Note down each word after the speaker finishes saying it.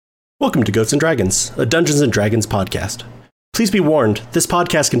Welcome to Goats and Dragons, a Dungeons & Dragons podcast. Please be warned, this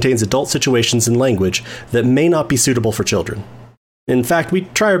podcast contains adult situations and language that may not be suitable for children. In fact, we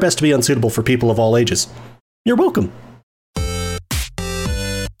try our best to be unsuitable for people of all ages. You're welcome.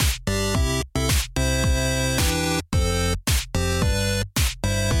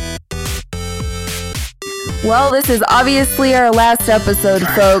 Well, this is obviously our last episode,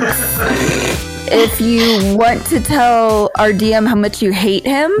 folks. If you want to tell our DM how much you hate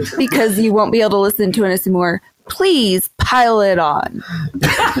him because you won't be able to listen to us anymore, please pile it on.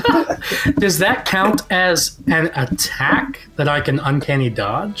 Does that count as an attack that I can uncanny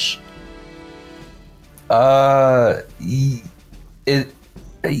dodge? Yeah.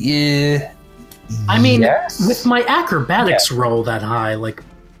 I mean, yes. with my acrobatics roll that high, like,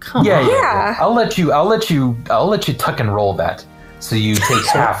 come on. Yeah. I'll let you tuck and roll that. So you take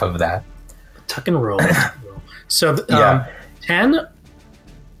half of that. Tuck and roll. So, 10?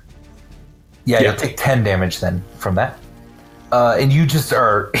 Yeah, you'll take 10 damage then from that. And you just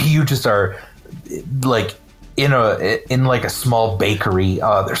are like in like a small bakery.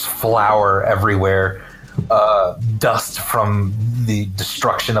 There's flour everywhere. Dust from the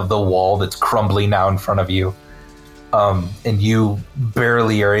destruction of the wall that's crumbling now in front of you. And you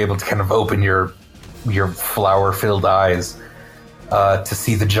barely are able to kind of open your flour-filled eyes to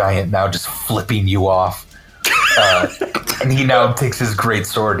see the giant now just flipping you off. And he now takes his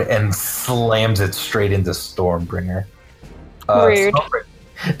greatsword and slams it straight into Stormbringer. Rude.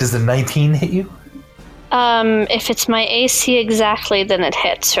 Does a 19 hit you? If it's my AC exactly, then it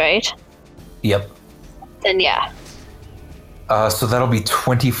hits, right? Yep. Then yeah. So that'll be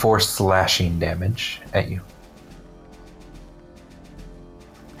 24 slashing damage at you.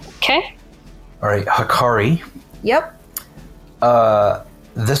 Okay. All right, Hakari. Yep.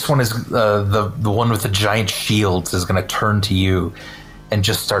 This one is the one with the giant shields is going to turn to you and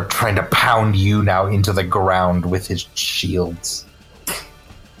just start trying to pound you now into the ground with his shields.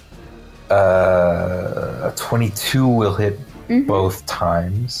 A 22 will hit both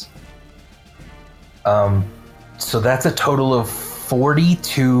times. So that's a total of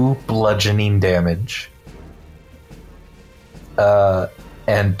 42 bludgeoning damage.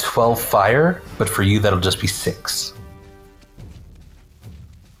 And 12 fire, but for you that'll just be 6.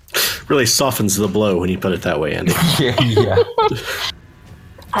 Really softens the blow when you put it that way, Andy. Yeah.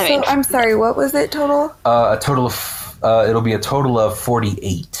 I'm sorry, what was it total? A total of it'll be a total of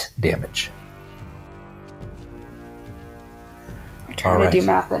 48 damage. I'm trying to do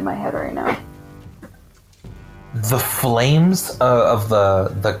math in my head right now. The flames of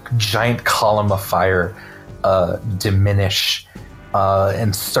the giant column of fire diminish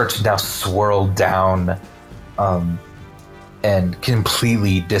and start to now swirl down and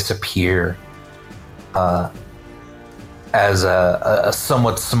completely disappear as a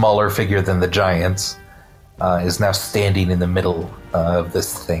somewhat smaller figure than the giants is now standing in the middle of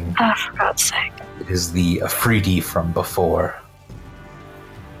this thing. Oh, for God's sake. It is the Afridi from before.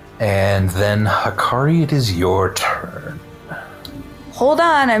 And then, Hakari, it is your turn. Hold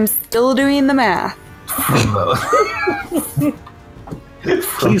on, I'm still doing the math.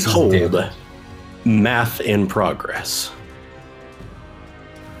 Please hold. Math in progress.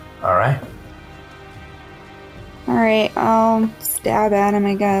 All right. Alright, I'll stab at him,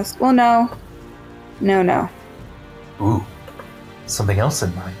 I guess. Well, no. No. Ooh, something else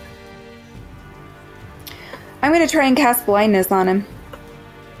in mind. I'm gonna try and cast blindness on him.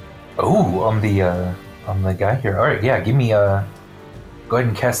 Oh, on the guy here. All right, yeah. Give me go ahead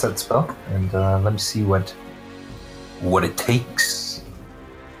and cast that spell, and let me see what it takes.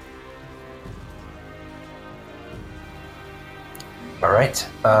 All right.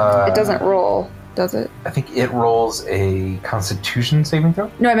 It doesn't roll, does it? I think it rolls a Constitution saving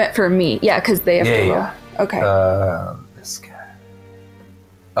throw. No, I meant for me. Yeah, because they have to roll. Yeah. Okay. This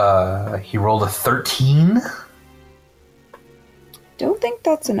guy. He rolled a 13. Don't think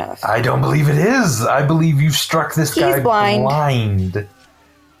that's enough. I don't believe it is. I believe you've struck this guy blind.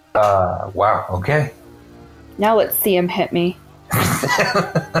 Wow, okay. Now let's see him hit me.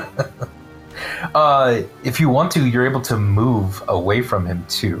 If you want to, you're able to move away from him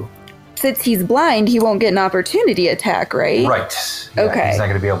too. Since he's blind, he won't get an opportunity attack, right? Right. Yeah, Okay. He's not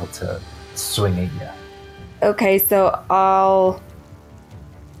going to be able to swing at you. Okay, so I'll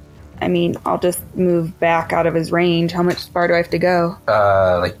just move back out of his range. How much far do I have to go?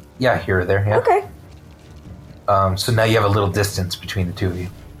 Here or there, yeah. Okay. So now you have a little distance between the two of you.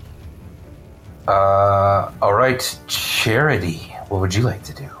 All right, Charity, what would you like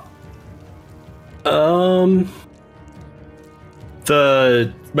to do?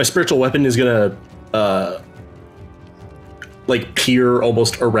 My spiritual weapon is gonna like peer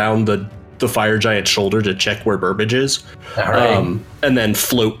almost around the fire giant's shoulder to check where Burbage is. All right. And then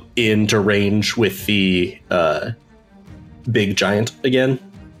float into range with the big giant again.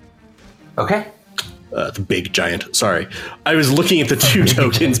 Okay. The big giant, sorry. I was looking at the two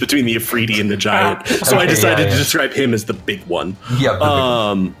tokens between the Afridi and the giant, so I decided to describe him as the big one. Yep.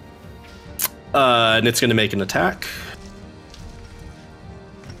 And it's going to make an attack.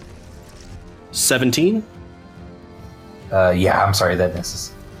 17? Yeah, I'm sorry, that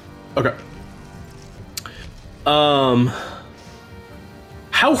misses. Okay. How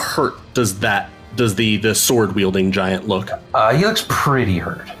hurt does the sword wielding giant look? He looks pretty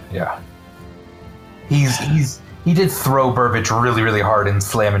hurt. Yeah. He did throw Burbage really, really hard and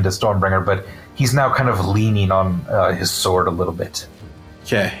slam into Stormbringer, but he's now kind of leaning on his sword a little bit.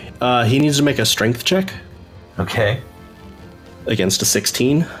 Okay. He needs to make a strength check Okay. against a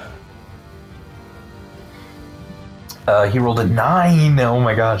 16. He rolled a 9. Oh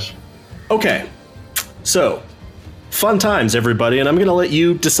my gosh. Okay. So, fun times, everybody, and I'm going to let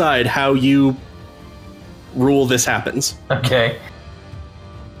you decide how you rule this happens. Okay.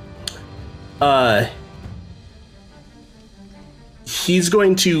 He's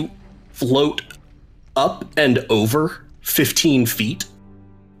going to float up and over 15 feet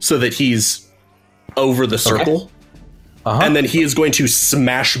so that he's over the circle. Uh-huh. And then he is going to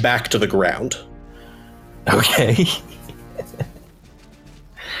smash back to the ground. Okay.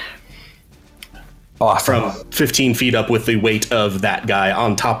 Awesome. From 15 feet up with the weight of that guy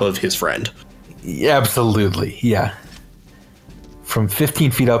on top of his friend. Absolutely, yeah. From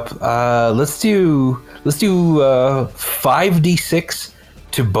 15 feet up, let's do 5d6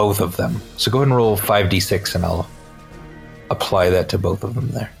 to both of them. So go ahead and roll 5d6 and I'll apply that to both of them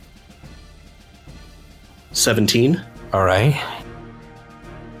there. 17. All right.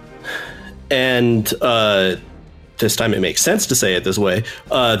 And this time it makes sense to say it this way.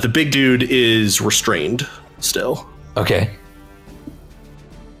 The big dude is restrained still. Okay.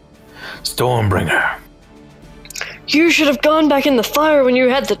 Stormbringer. You should have gone back in the fire when you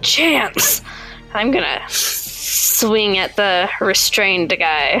had the chance. I'm gonna swing at the restrained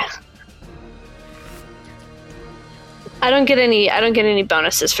guy. I don't get any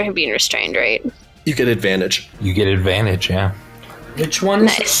bonuses for him being restrained, right? You get advantage. You get advantage, yeah. Which one is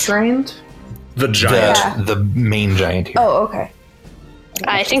Nice. restrained? The giant. The main giant here. Oh, okay.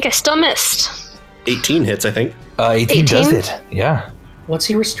 I think I still missed. 18 hits, I think. 18 does 18? it. Yeah. What's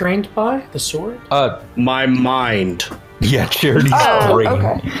he restrained by? The sword? My mind. Yeah, Charity's Oh, brain.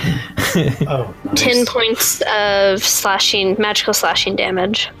 okay. Oh, nice. 10 points of magical slashing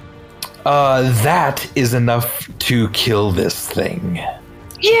damage. That is enough to kill this thing.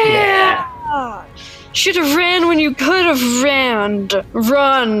 Yeah! Should have ran when you could have ran.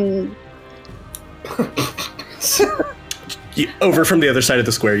 Run! Over from the other side of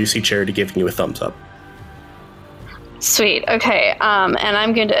the square, you see Charity giving you a thumbs up. Sweet. Okay. And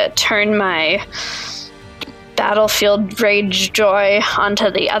I'm going to turn my battlefield rage joy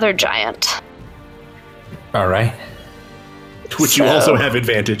onto the other giant. All right. Which you also have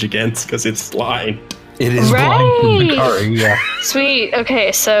advantage against because it's blind. It is blind from the car, yeah. Sweet.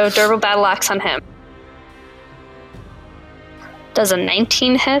 Okay. So durable battle axe on him. Does a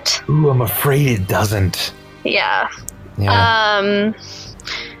 19 hit? Ooh, I'm afraid it doesn't. Yeah. Yeah.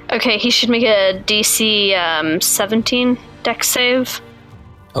 Okay. He should make a DC 17 dex save.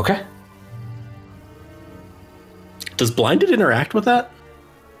 Okay. Does blinded interact with that?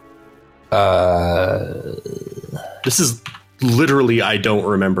 This is literally, I don't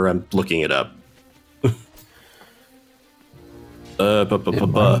remember. I'm looking it up.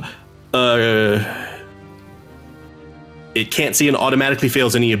 It can't see and automatically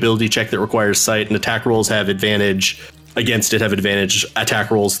fails any ability check that requires sight, and attack rolls have advantage against it, have advantage.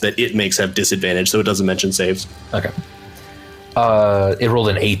 Attack rolls that it makes have disadvantage, so it doesn't mention saves. Okay. It rolled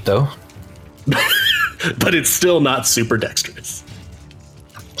an 8 though. But it's still not super dexterous.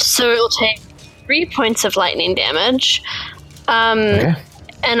 So it will take 3 points of lightning damage. Okay.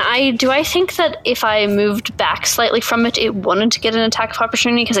 And I think that if I moved back slightly from it, it wanted to get an attack of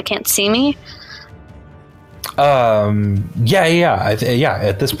opportunity because it can't see me. Yeah.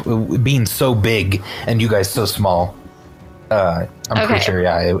 At this being so big and you guys so small, I'm pretty Okay. sure.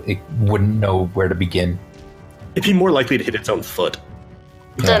 Yeah, it wouldn't know where to begin. It'd be more likely to hit its own foot.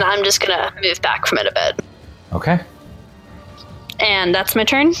 Then I'm just gonna move back from it a bit. Okay. And that's my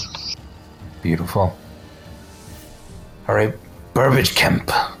turn. Beautiful. All right, Burbage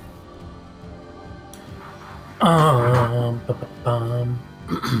Kemp.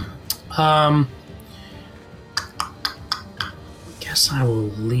 Guess I will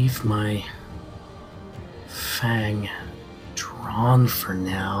leave my fang on for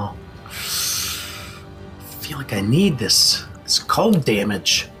now. I feel like I need this cold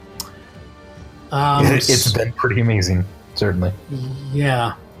damage. It's been pretty amazing, certainly.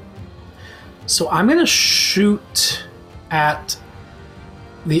 Yeah. So I'm going to shoot at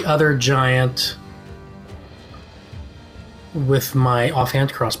the other giant with my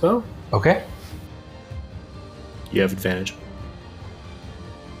offhand crossbow. Okay. You have advantage.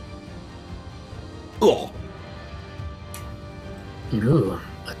 Oh. Ooh,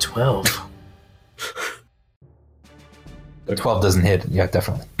 a 12. The 12 doesn't hit. Yeah,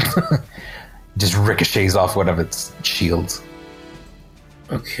 definitely. Just ricochets off one of its shields.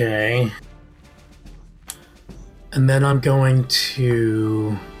 Okay. And then I'm going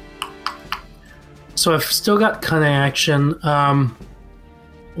to... So I've still got kind of action.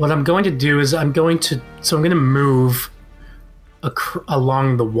 What I'm going to do is I'm going to move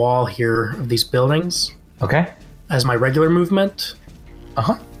along the wall here of these buildings. Okay. As my regular movement.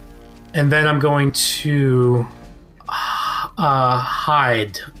 Uh-huh. And then I'm going to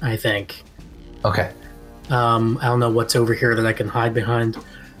hide, I think. Okay. I don't know what's over here that I can hide behind.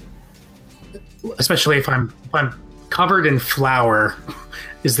 Especially if I'm covered in flour.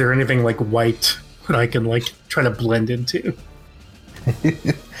 Is there anything like white that I can like try to blend into?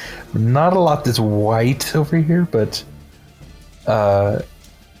 Not a lot that's white over here, but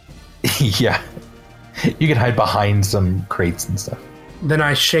yeah. You can hide behind some crates and stuff. Then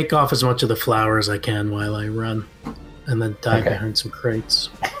I shake off as much of the flour as I can while I run. And then dive behind some crates.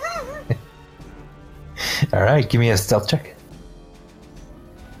 All right, give me a stealth check.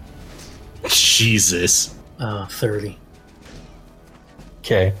 Jesus. 30.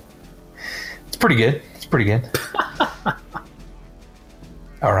 Okay. It's pretty good.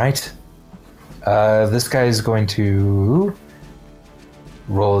 All right. This guy is going to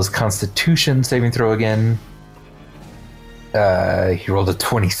roll his Constitution saving throw again. He rolled a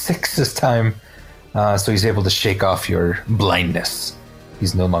 26 this time, so he's able to shake off your blindness.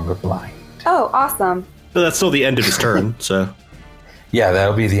 He's no longer blind. Oh, awesome. But that's still the end of his turn, so... Yeah,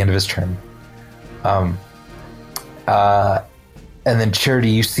 that'll be the end of his turn. And then Charity,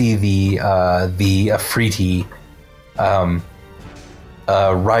 you see the Afriti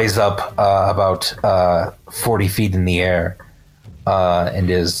rise up about 40 feet in the air and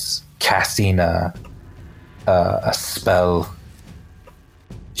is casting a spell.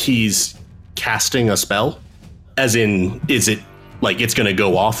 He's casting a spell? As in, is it like it's going to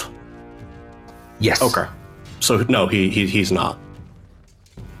go off? Yes. Okay. So, no, he's not.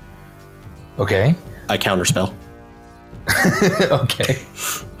 Okay. I counterspell. Okay.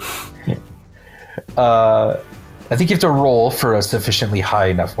 I think you have to roll for a sufficiently high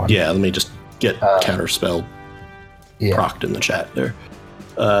enough one. Yeah, let me just get counterspell procced in the chat there.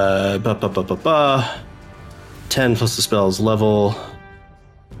 10 plus the spell's level.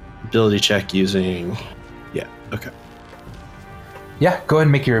 Ability check using... Yeah, okay. Yeah, go ahead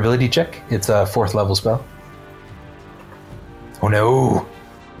and make your ability check. It's a 4th level spell. Oh no.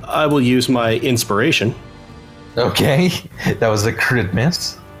 I will use my inspiration. Okay, that was a crit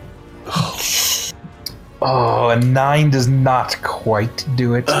miss. Oh, a 9 does not quite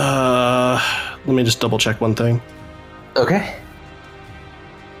do it. Let me just double check one thing. Okay.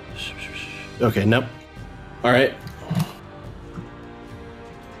 Okay, nope. All right.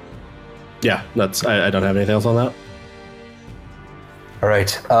 Yeah, that's. I don't have anything else on that. All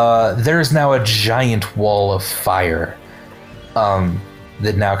right. There is now a giant wall of fire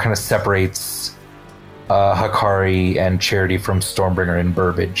that now kind of separates Hakari and Charity from Stormbringer and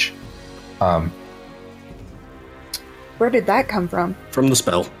Burbage. Where did that come from? From the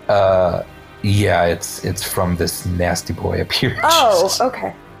spell. Yeah, it's from this nasty boy up here. Oh,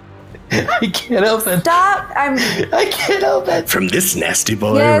 okay. I can't help it. Stop! I can't help it. From this nasty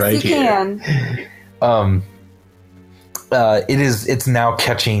boy Yes, right you here. can. It's now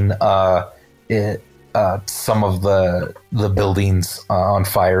catching some of the buildings on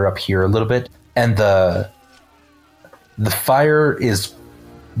fire up here a little bit, and the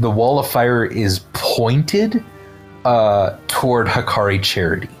wall of fire is pointed toward Hakari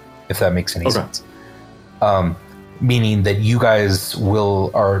Charity, if that makes any sense. Meaning that you guys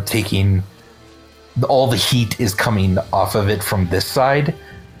are taking all the heat is coming off of it from this side.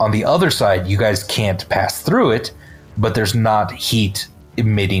 On the other side, you guys can't pass through it, but there's not heat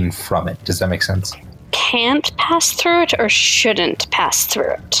emitting from it. Does that make sense? Can't pass through it or shouldn't pass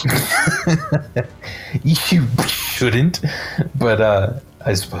through it? You shouldn't, but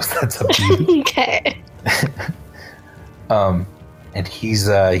I suppose that's up to you. Okay. And he's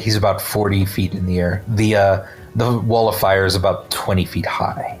about 40 feet in the air. The wall of fire is about 20 feet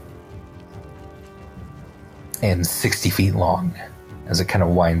high. and 60 feet long as it kind of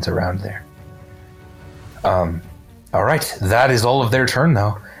winds around there. All right, that is all of their turn,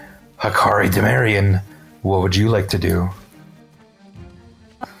 though. Hakari Demarian, what would you like to do?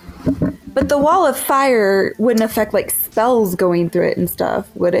 But the wall of fire wouldn't affect like spells going through it and stuff,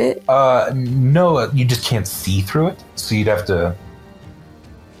 would it? No, you just can't see through it, so you'd have to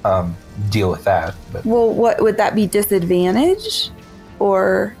deal with that. But, Well, what would that be, disadvantage?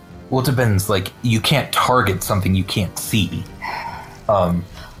 Or well, it depends. Like, you can't target something you can't see.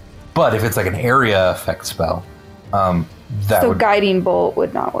 But if it's like an area effect spell, that so would guiding bolt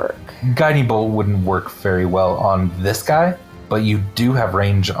would not work. guiding bolt wouldn't work very well on this guy. But you do have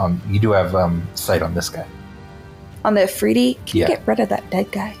range on. You do have sight on this guy. On the Afridi, can Yeah. you get rid of that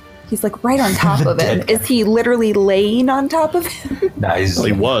dead guy? He's like right on top The of him. dead guy. Is he literally laying on top of him? Nice. Well,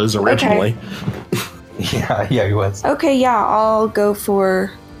 he was originally. Yeah, he was. Okay, yeah, I'll go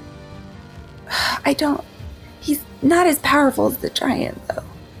for. He's not as powerful as the giant, though.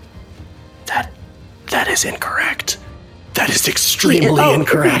 That is incorrect. That is extremely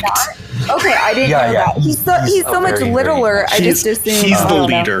incorrect. Okay, I didn't Yeah, know yeah. that. He's so much very, very littler. I He's, just assumed. he's I the don't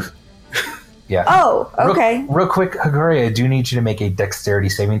know. leader. Yeah. Oh, okay. Real quick, Hagari, I do need you to make a dexterity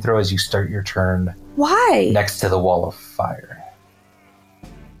saving throw as you start your turn Why? next to the wall of fire.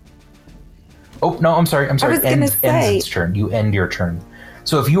 Oh, no, I'm sorry. was gonna say. Ends its turn. You end your turn.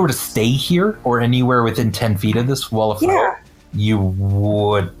 So if you were to stay here or anywhere within 10 feet of this wall of fire, you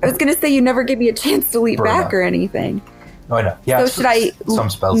would... I was gonna say you never give me a chance to leap Burn back up. or anything. Oh, I know. Yeah, So should I some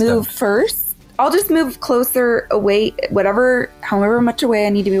spells move don't. first? I'll just move closer away, however much away I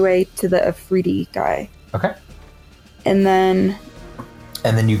need to be away to the Afridi guy. Okay. And then,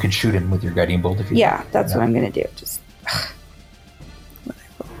 And then you can shoot him with your guiding bolt if you yeah, that's what I'm gonna do. Just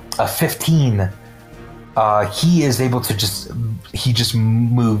A 15. He is able to he just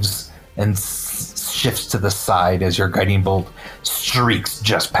moves and shifts to the side as your guiding bolt streaks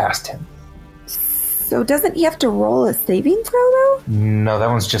just past him. so doesn't he have to roll a saving throw though? No, that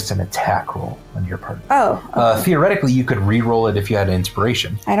one's just an attack roll on your part. Oh, okay. Theoretically, you could re-roll it if you had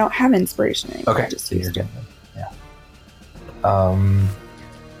inspiration. I don't have inspiration anymore. Okay, I just so you're used it. getting them. Yeah.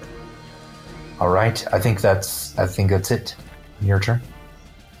 All right. I think that's it. Your turn.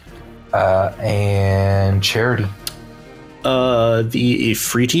 And Charity. The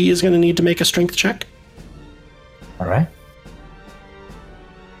Ifriti is going to need to make a strength check. All right.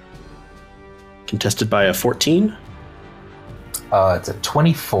 Contested by a 14. It's a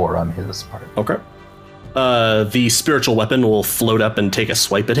 24 on his part. Okay. The spiritual weapon will float up and take a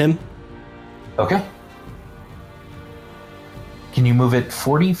swipe at him. Okay. Can you move it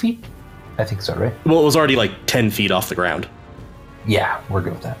 40 feet? I think so, right? Well, it was already like 10 feet off the ground. Yeah, we're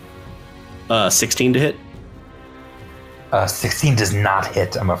good with that. 16 to hit. 16 does not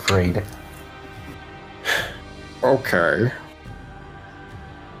hit, I'm afraid. Okay.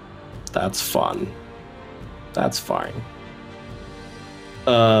 That's fun. That's fine.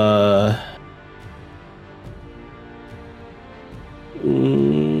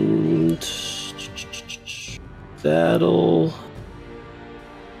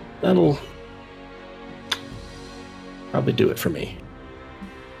 That'll probably do it for me.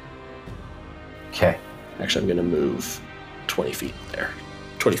 Okay. Actually, I'm going to move 20 feet there.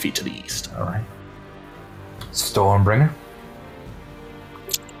 20 feet to the east. All right. Stormbringer.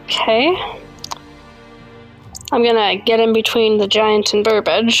 Okay. I'm gonna get in between the giant and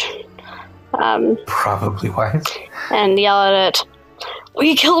Burbage, Probably wise. and yell at it.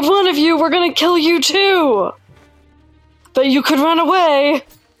 We killed one of you, we're gonna kill you too! But you could run away!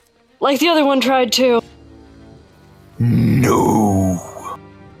 Like the other one tried to. No.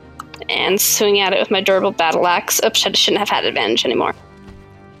 And swing at it with my durable battle axe. Oops, I shouldn't have had advantage anymore.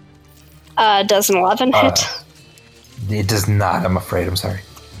 Does an 11 hit? It does not, I'm afraid. I'm sorry.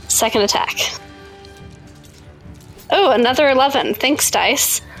 Second attack. Oh, another 11. Thanks,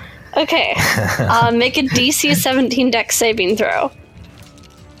 dice. Okay. Make a DC 17 dex saving throw.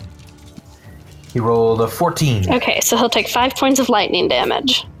 He rolled a 14. Okay, so he'll take 5 points of lightning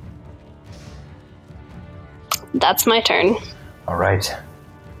damage. That's my turn. All right.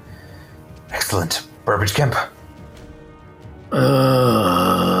 Excellent. Burbage Kemp.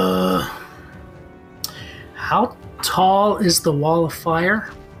 How tall is the wall of fire?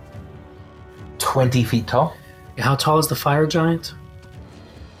 20 feet tall. How tall is the fire giant?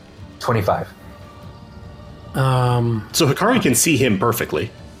 25. So Hikari can see him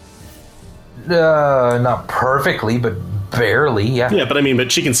perfectly. Not perfectly, but barely, yeah. Yeah,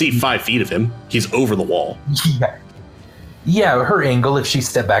 but she can see 5 feet of him. He's over the wall. Yeah. Yeah, her angle, if she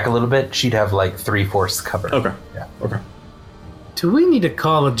stepped back a little bit, she'd have like 3/4 cover. Okay. Yeah. Okay. Do we need to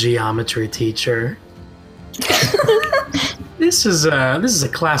call a geometry teacher? This is a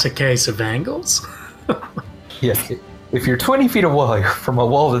classic case of angles. Yeah. If you're 20 feet away from a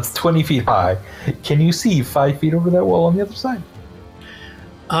wall that's 20 feet high, can you see 5 feet over that wall on the other side?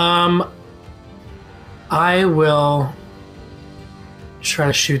 I will try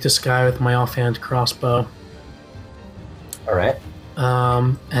to shoot this guy with my offhand crossbow. All right.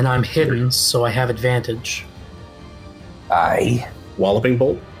 And I'm hidden, so I have advantage. Aye. Walloping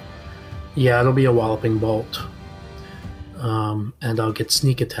bolt? Yeah, it'll be a walloping bolt. And I'll get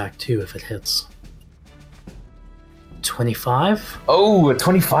sneak attack too if it hits. 25. Oh, a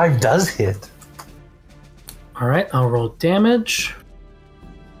 25 does hit. All right, I'll roll damage.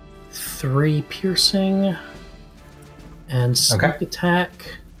 3 piercing. And sneak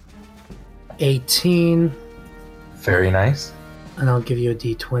attack. 18. Very nice. And I'll give you a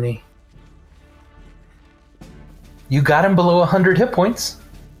d20. You got him below 100 hit points.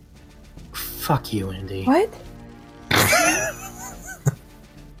 Fuck you, Andy. What?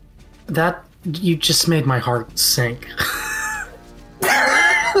 That, you just made my heart sink.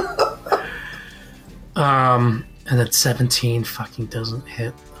 And that 17 fucking doesn't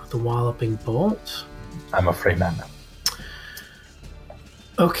hit the walloping bolt. I'm afraid not.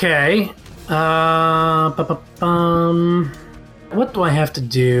 Okay. What do I have to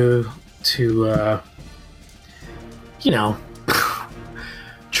do to,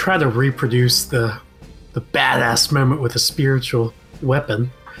 try to reproduce the badass moment with a spiritual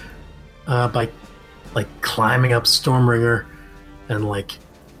weapon by, climbing up Stormbringer and,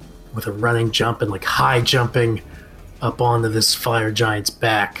 with a running jump and, high jumping up onto this fire giant's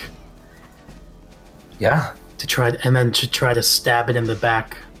back. Yeah. To try to stab it in the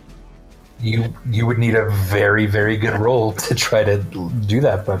back. You would need a very, very good roll to try to do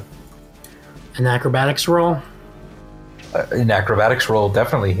that, but An acrobatics roll? an acrobatics roll,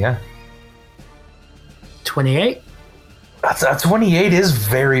 definitely, yeah. 28? That's 28 is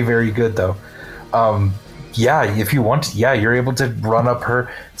very, very good, though. Yeah, if you want, you're able to run up her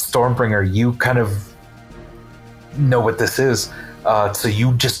Stormbringer. You kind of know what this is, so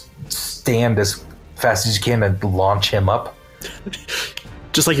you just stand as fast as you can and launch him up.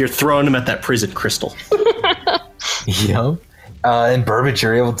 Just like you're throwing him at that prison crystal. Yeah. And Burbage,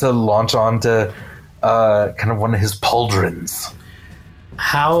 you're able to launch onto kind of one of his pauldrons.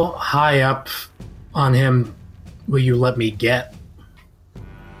 How high up on him will you let me get?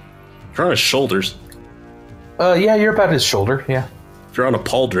 If you're on his shoulders, Yeah, you're about his shoulder, yeah. if you're on a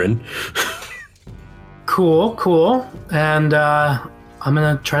pauldron, Cool. And I'm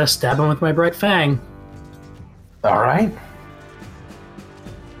gonna try to stab him with my bright fang. All right.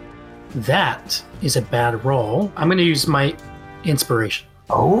 That is a bad roll. I'm gonna use my inspiration.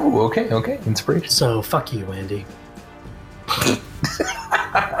 Oh, okay. Inspiration. So fuck you, Andy.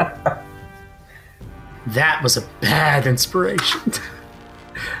 That was a bad inspiration.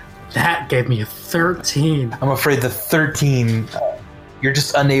 That gave me a 13. I'm afraid the 13, you're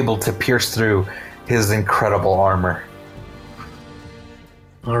just unable to pierce through his incredible armor.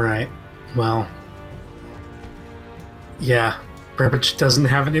 All right. Well, yeah. Burbage doesn't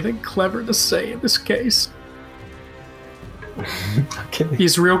have anything clever to say in this case. Okay.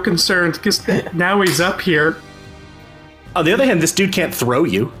 He's real concerned because now he's up here. on the other hand, this dude can't throw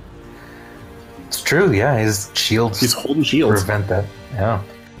you. It's true, yeah. His shields He's holding shields. prevent that. Yeah.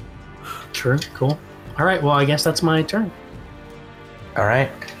 True. Cool. All right. Well, I guess that's my turn. All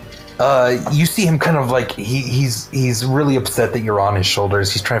right. You see him kind of he's really upset that you're on his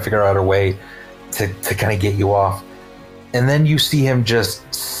shoulders. He's trying to figure out a way to kind of get you off. And then you see him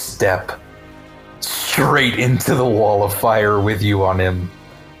just step straight into the wall of fire with you on him.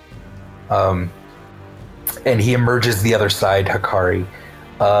 And he emerges the other side, Hakari.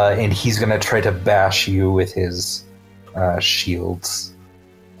 And he's going to try to bash you with his shields.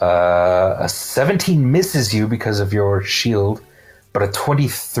 A 17 misses you because of your shield, but a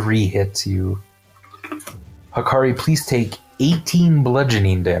 23 hits you. Hakari, please take 18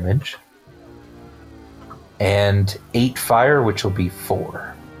 bludgeoning damage. And 8 fire, which will be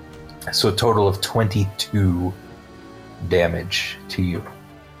 4. So a total of 22 damage to you.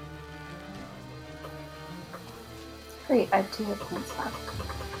 Great, I have 2 hit points left.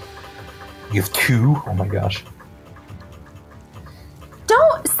 You have 2? Oh my gosh.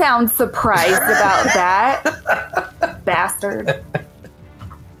 Don't sound surprised about that, bastard.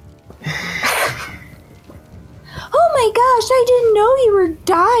 Oh my gosh, I didn't know you were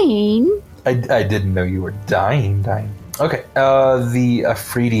dying. I didn't know you were dying. Okay, the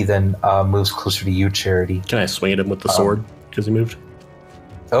Afridi then moves closer to you, Charity. Can I swing at him with the sword because he moved?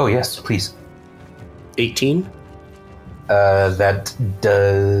 Oh, yes, please. 18? That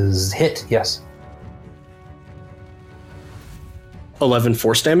does hit, yes. 11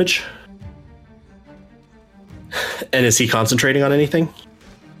 force damage. And is he concentrating on anything?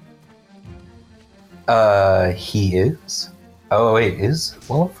 He is. Oh wait, is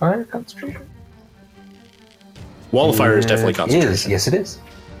Wall of Fire concentration? Wall of Fire is definitely concentration. Is. Yes, it is.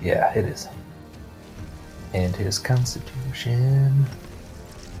 Yeah, it is. And his constitution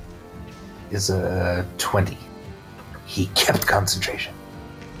is a 20. He kept concentration.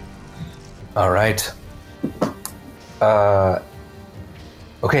 All right.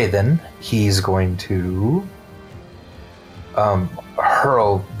 Okay, then he's going to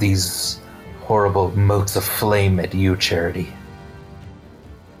hurl these horrible motes of flame at you, Charity.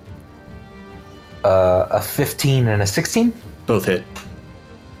 A 15 and a 16? Both hit.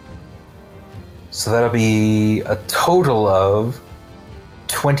 So that'll be a total of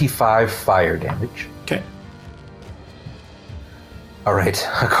 25 fire damage. Okay. All right,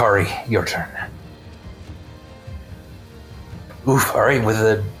 Hakari, your turn. Oof, all right, with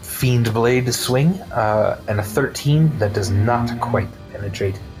a Fiend Blade swing and a 13, that does not quite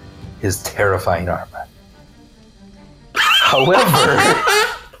penetrate his terrifying armor. However,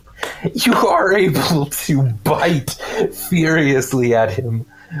 you are able to bite furiously at him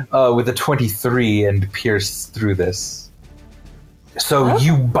with a 23 and pierce through this. So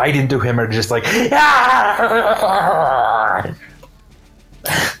you bite into him and are just like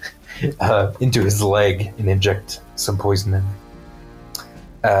into his leg and inject some poison in.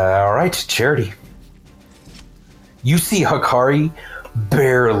 All right, Charity. You see Hakari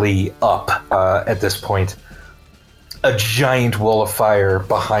barely up at this point. A giant wall of fire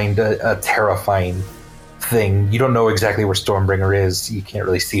behind a terrifying thing. You don't know exactly where Stormbringer is. You can't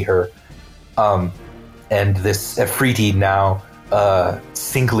really see her. And this Efreeti now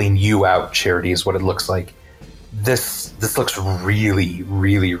singling you out, Charity, is what it looks like. This looks really,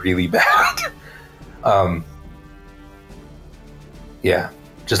 really, really bad. Yeah,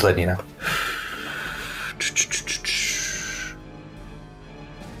 just letting you know.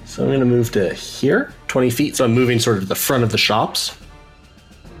 So I'm going to move to here, 20 feet. So I'm moving sort of to the front of the shops.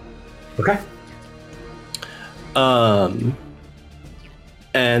 Okay.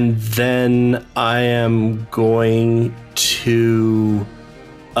 And then I am going to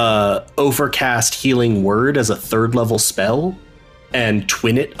overcast Healing Word as a 3rd level spell and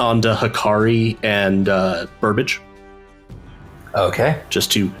twin it onto Hakari and Burbage. Okay.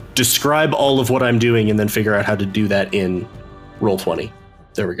 Just to describe all of what I'm doing and then figure out how to do that in Roll20.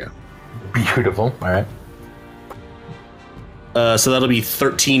 There we go. Beautiful. All right. So that'll be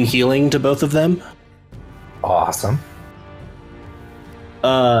 13 healing to both of them. Awesome.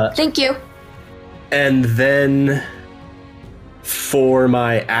 Thank you. And then for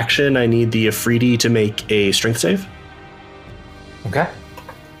my action, I need the Efreeti to make a strength save. Okay.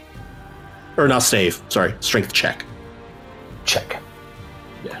 Or not save, sorry, strength check. Check.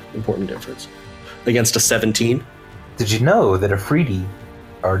 Yeah, important difference. Against a 17. Did you know that Efreeti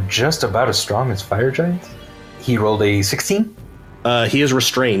are just about as strong as fire giants? He rolled a 16? He is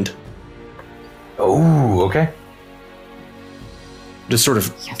restrained. Oh, okay. Just sort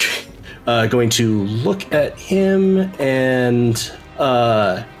of going to look at him and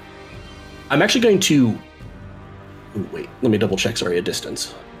I'm actually going to... Ooh, wait, let me double check, sorry, a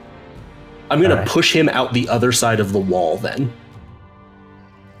distance. I'm going to push him out the other side of the wall then.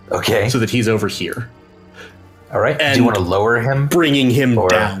 Okay. So that he's over here. All right. And do you want to lower him? Bringing him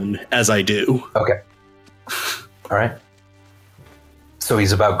down as I do. Okay. All right. So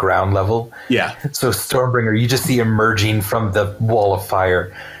he's about ground level? Yeah. So Stormbringer, you just see emerging from the wall of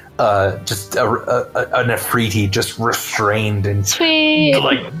fire, just an Efreeti just restrained and Sweet.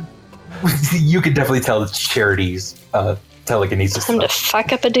 like you can definitely tell it's Charity's telekinesis. Time to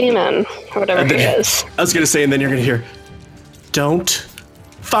fuck up a demon or whatever he is. I was going to say, and then you're going to hear, "Don't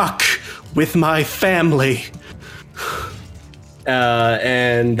fuck with my family."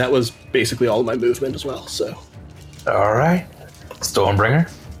 And that was basically all of my movement as well, so. All right. Stormbringer.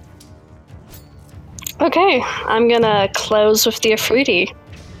 Okay, I'm gonna close with the Efreeti.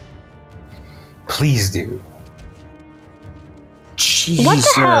 Please do. Jesus. What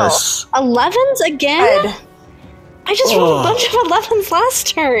the hell? 11s again? Good. I just rolled a bunch of 11s last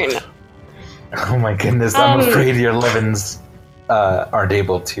turn. Oh my goodness, I'm afraid your 11s aren't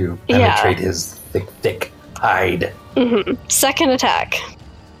able to penetrate his thick hide. Mm-hmm. Second attack.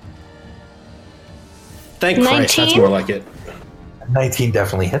 Thank Christ, that's more like it. 19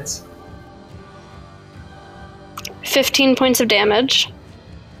 definitely hits. 15 points of damage.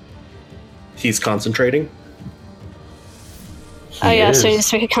 He's concentrating. So he needs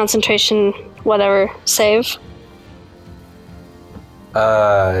to make a concentration, whatever, save.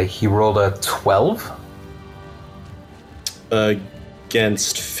 He rolled a 12.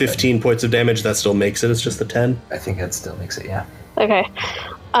 against 15 points of damage. That still makes it. It's just the 10. I think that still makes it, yeah. Okay.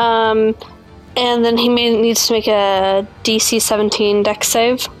 And then he needs to make a DC 17 dex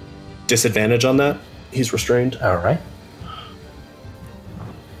save. Disadvantage on that. He's restrained. All right.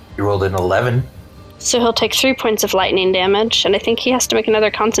 You rolled an 11. So he'll take 3 points of lightning damage, and I think he has to make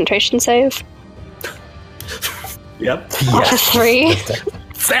another concentration save. Yep. Yes. 3.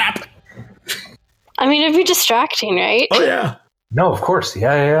 Zap! I mean, it'd be distracting, right? Oh, yeah. No, of course.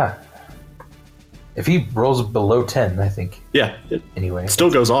 Yeah. If he rolls below 10, I think. Yeah. It Anyway. still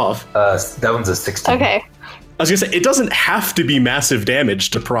goes off. That one's a 16. Okay. I was going to say, it doesn't have to be massive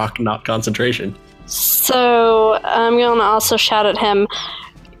damage to proc not concentration. So I'm going to also shout at him,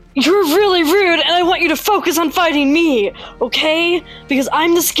 "You're really rude, and I want you to focus on fighting me, okay? Because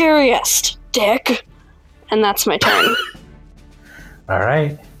I'm the scariest, dick." And that's my turn. All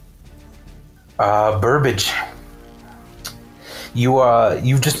right. Burbage.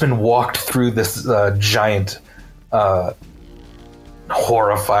 You've just been walked through this giant,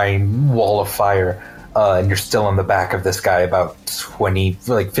 horrifying wall of fire, and you're still on the back of this guy about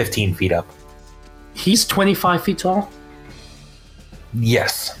 15 feet up. He's 25 feet tall?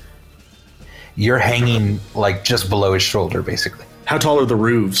 Yes. You're hanging like just below his shoulder, basically. How tall are the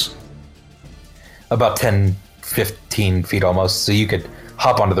roofs? About 10, 15 feet almost, so you could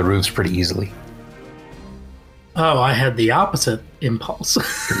hop onto the roofs pretty easily. Oh, I had the opposite impulse.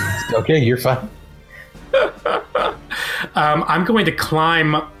 Okay, you're fine. I'm going to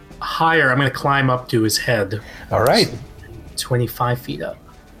climb higher. I'm going to climb up to his head. All right. 25 feet up.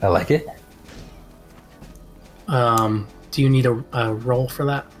 I like it. Do you need a roll for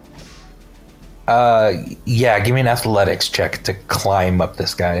that? Yeah, give me an athletics check to climb up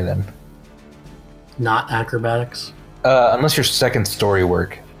this guy then. Not acrobatics? Unless your second story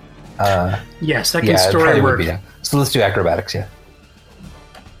work. Yeah, second Yeah, it story probably would work. be, yeah. So let's do acrobatics, yeah.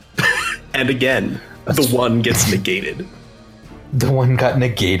 And again, the one gets negated. The one got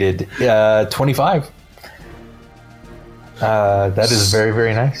negated. 25. That is very,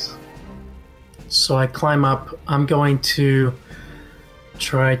 very nice. So I climb up. I'm going to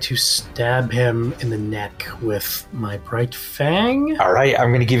try to stab him in the neck with my bright fang. All right, I'm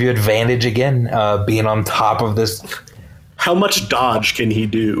going to give you advantage again, being on top of this. How much dodge can he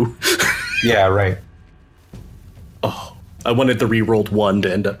do? Yeah, right. Oh, I wanted the re-rolled 1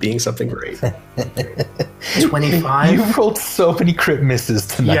 to end up being something great. 25. You've rolled so many crit misses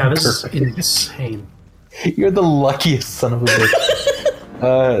tonight. Yeah, this is Perfect. insane. You're the luckiest son of a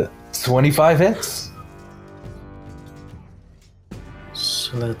bitch. 25 hits.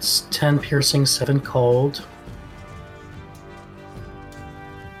 So that's 10 piercing, 7 cold.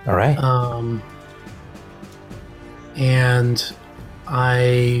 All right. And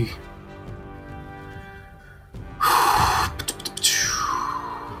I...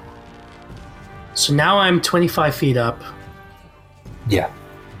 So now I'm 25 feet up. Yeah.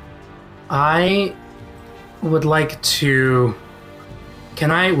 I would like to...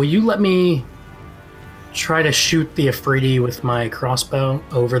 Will you let me try to shoot the Afridi with my crossbow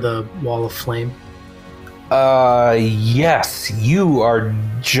over the wall of flame? Yes. You are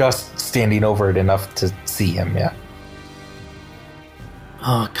just standing over it enough to see him, yeah.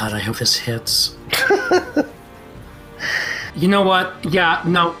 Oh god, I hope this hits. You know what? Yeah,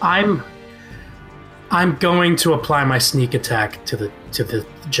 no, I'm going to apply my sneak attack to the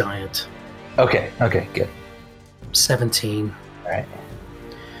giant. Okay, good. 17. All right.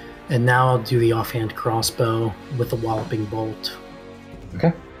 And now I'll do the offhand crossbow with the walloping bolt.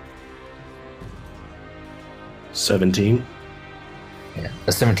 Okay. 17. Yeah.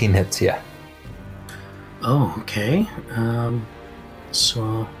 A 17 hits, yeah. Oh, okay.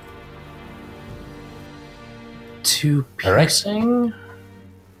 So 2 All right. piercing.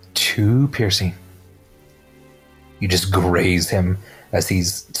 2 piercing. You just graze him as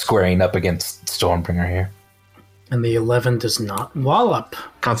he's squaring up against Stormbringer here. And the 11 does not wallop.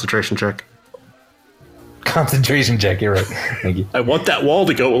 Concentration check. Concentration check, you're right. Thank you. I want that wall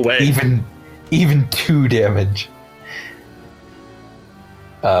to go away. Even 2 damage.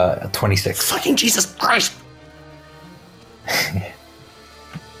 26. Fucking Jesus Christ!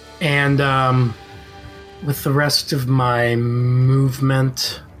 And with the rest of my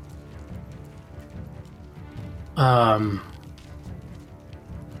movement, oh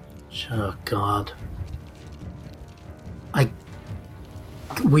god,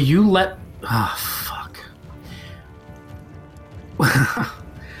 will you let? Fuck.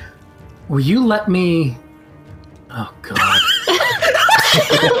 Will you let me? Oh god.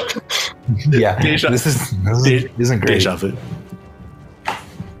 Yeah, Deja- this isn't great. Deja vu.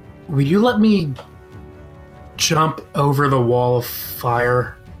 Will you let me jump over the wall of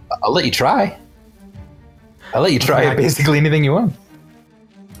fire? I'll let you try. I'll let you try basically anything you want.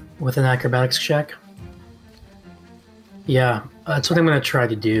 With an acrobatics check? Yeah, that's what I'm going to try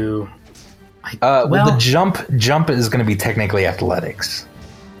to do. Well, the jump is going to be technically athletics.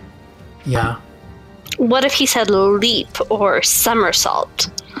 Yeah. What if he said leap or somersault?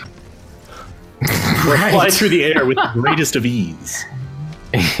 Fly through the air with the greatest of ease.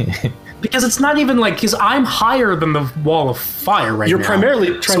 Because it's not even like, because I'm higher than the wall of fire right now. You're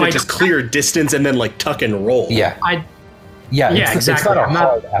primarily trying to just clear distance and then like tuck and roll. Yeah. Yeah, It's exactly. not a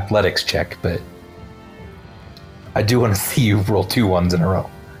hard athletics check, but I do want to see you roll 2 ones in a row.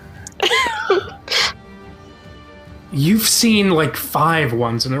 You've seen like 5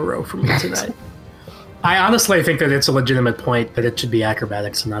 ones in a row from me tonight. I honestly think that it's a legitimate point that it should be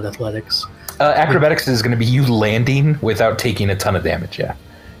acrobatics and not athletics. Acrobatics is going to be you landing without taking a ton of damage, yeah.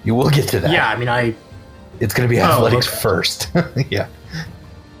 You will get to that. Yeah, I mean, It's going to be athletics first. Yeah.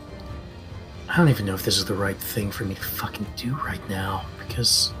 I don't even know if this is the right thing for me to fucking do right now,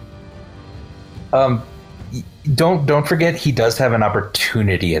 because... Don't forget he does have an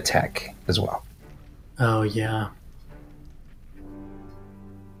opportunity attack as well. Oh, yeah.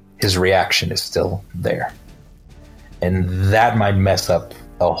 His reaction is still there. And that might mess up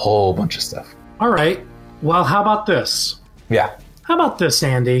a whole bunch of stuff. All right. Well, how about this? Yeah. How about this,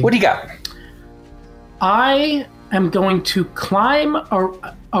 Andy? What do you got? I am going to climb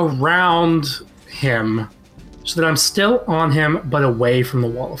around him so that I'm still on him, but away from the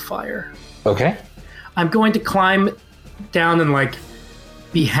wall of fire. Okay. I'm going to climb down and, like,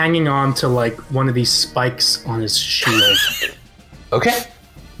 be hanging on to, like, one of these spikes on his shield. Okay.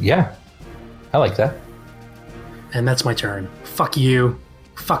 Yeah. I like that. And that's my turn. Fuck you.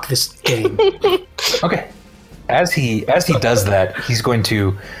 Fuck this game. Okay. As he does that, he's going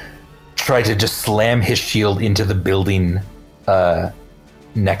to try to just slam his shield into the building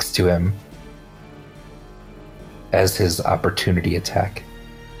next to him as his opportunity attack.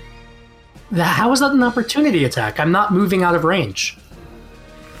 How is that an opportunity attack? I'm not moving out of range.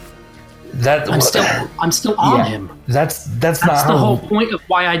 I'm still on him. That's That's not the how. whole point of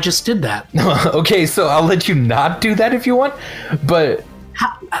why I just did that. Okay, so I'll let you not do that if you want, but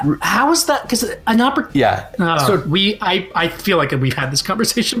How is that? Because an opportunity. yeah. So I feel like we've had this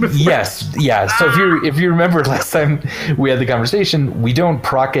conversation before. yes, yeah. So if you remember last time we had the conversation, we don't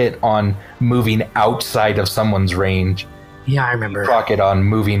proc it on moving outside of someone's range. Yeah, I remember. Proc it on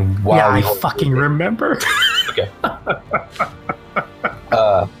moving while. Yeah, I we hold- fucking remember. Okay.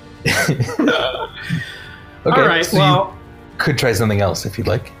 Okay. All right. so Well. you could try something else if you'd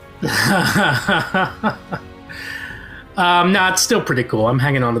like. No, it's still pretty cool. I'm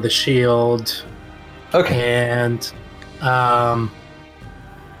hanging onto the shield, Okay. and All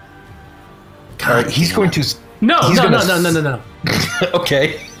right. He's going to. no. gonna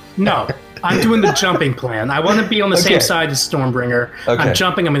Okay. No, I'm doing the jumping plan. I want to be on the Okay. same side as Stormbringer. Okay. I'm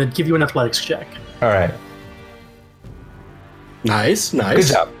jumping. I'm going to give you an athletics check. All right. Nice. Good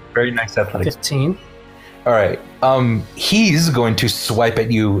job. Very nice athletics. 15. All right. He's going to swipe at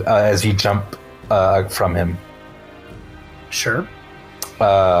you as you jump from him. Sure.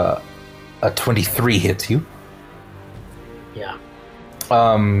 A 23 hits you. Yeah.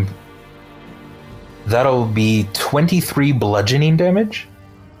 That'll be 23 bludgeoning damage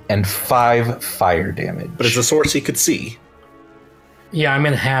and 5 fire damage. But it's a source he could see. Yeah, I'm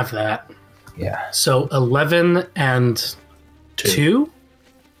going to have that. Yeah. So 11 and 2?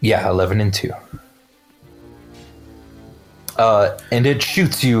 Yeah, 11 and 2. And it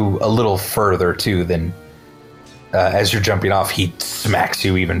shoots you a little further, too, than as you're jumping off, he smacks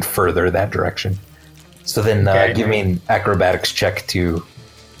you even further that direction. So then Okay. give me an acrobatics check to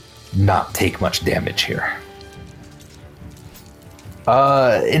not take much damage here.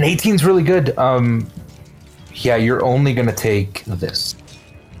 An 18's really good. Yeah, you're only going to take this.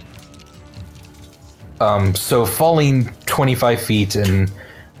 So falling 25 feet and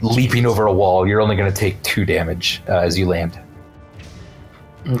leaping over a wall, you're only going to take 2 damage as you land.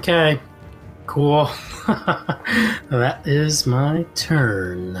 Okay. Cool. That is my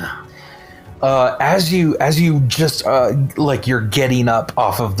turn. As you just like you're getting up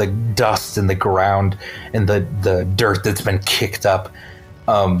off of the dust and the ground and the dirt that's been kicked up,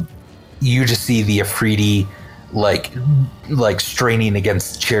 you just see the Afridi like straining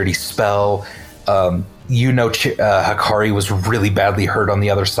against Charity's spell. Hakari was really badly hurt on the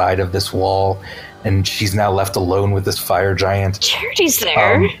other side of this wall, and she's now left alone with this fire giant. Charity's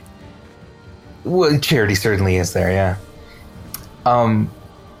there. Well, Charity certainly is there, yeah.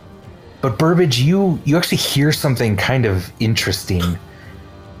 But Burbage, you actually hear something kind of interesting.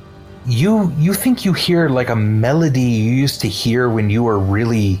 you think you hear like a melody you used to hear when you were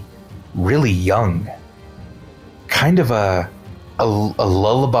really, really young. Kind of a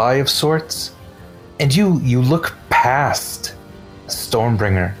lullaby of sorts. And you look past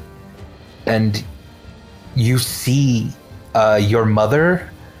Stormbringer and you see your mother,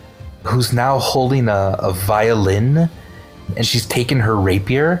 who's now holding a violin, and she's taken her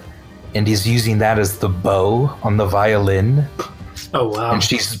rapier and is using that as the bow on the violin. Oh, wow. And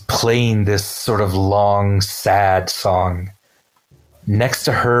she's playing this sort of long, sad song. Next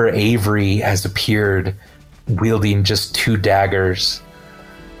to her, Avery has appeared wielding just 2 daggers.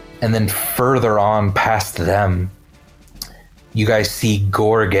 And then further on past them, you guys see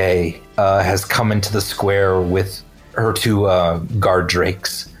Gorge has come into the square with her 2 guard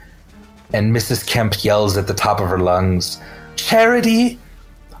drakes. And Mrs. Kemp yells at the top of her lungs, "Charity,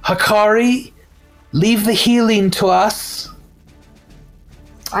 Hakari, leave the healing to us."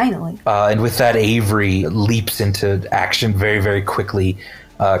 Finally. And with that, Avery leaps into action very, very quickly,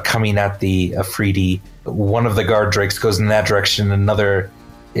 coming at the Afridi. One of the guard drakes goes in that direction, another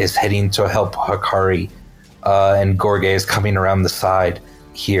is heading to help Hakari, and Gorge is coming around the side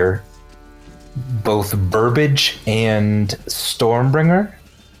here. Both Burbage and Stormbringer,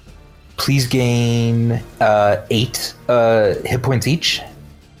 please gain 8 hit points each.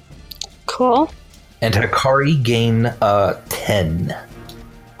 Cool. And Hakari gain 10.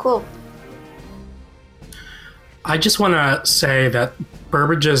 Cool. I just want to say that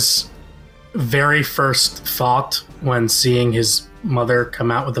Burbage's very first thought when seeing his mother come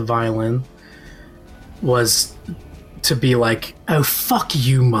out with the violin was to be like, "Oh, fuck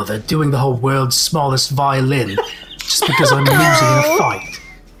you, mother, doing the whole world's smallest violin just because I'm losing in a fight.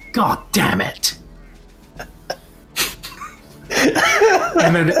 God damn it."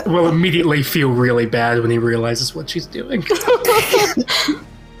 And then will immediately feel really bad when he realizes what she's doing.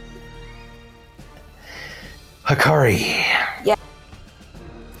 Hakari. Yeah.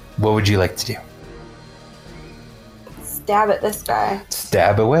 What would you like to do? Stab at this guy.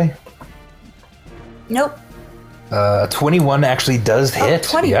 Stab away? Nope. 21 actually does hit.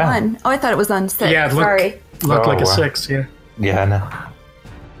 21. Oh, I thought it was on 6. Yeah, Sorry. Looked like a wow. 6, yeah. Yeah, no. For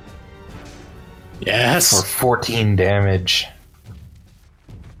Yes. 14 damage.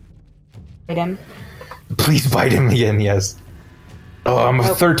 Hit him. Please bite him again, yes. Oh, I'm a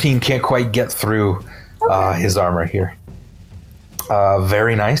 13, can't quite get through his armor here.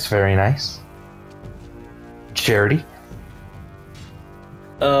 Very nice, very nice. Charity?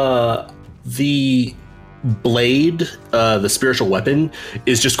 The blade, the spiritual weapon,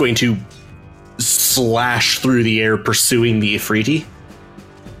 is just going to slash through the air, pursuing the Ifriti.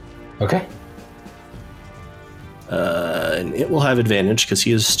 Okay. And it will have advantage because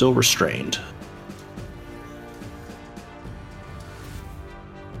he is still restrained.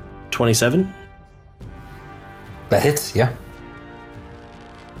 27? That hits, yeah.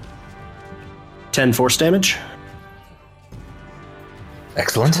 10 force damage.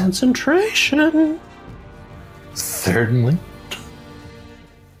 Excellent. Concentration. Certainly.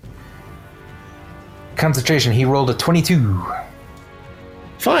 Concentration, he rolled a 22.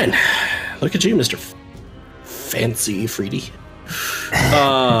 Fine. Look at you, Mr. Fancy Ifriti.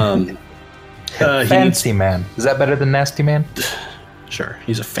 Fancy man. Is that better than nasty man? Sure,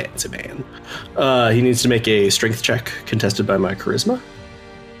 he's a fancy man. He needs to make a strength check contested by my charisma.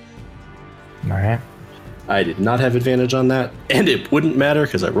 All right. I did not have advantage on that, and it wouldn't matter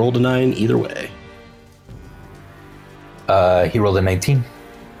because I rolled a 9 either way. He rolled a 19.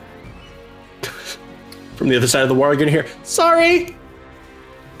 From the other side of the wall, you're gonna hear, "Sorry!"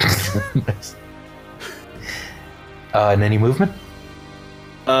 Nice. And any movement?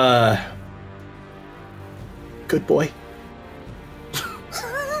 Good boy.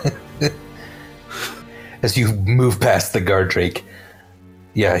 As you move past the guard drake,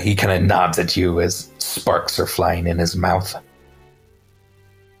 yeah, he kind of nods at you as sparks are flying in his mouth.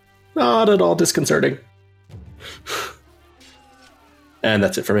 Not at all disconcerting. And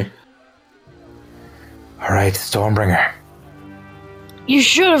that's it for me. All right, Stormbringer. You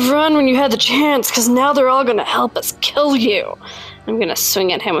should have run when you had the chance, because now they're all going to help us kill you. I'm going to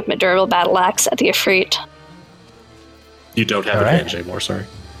swing at him with my durable battle axe at the Ifrit. You don't have All right. advantage anymore, sorry.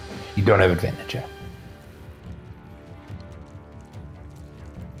 You don't have advantage yet.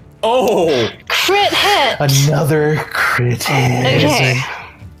 Oh! Crit hit! Another crit hit. Okay.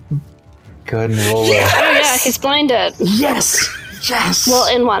 Go ahead and roll Oh yeah, he's blinded. Yes! Yes!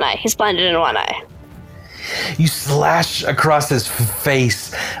 Well, in one eye. He's blinded in one eye. You slash across his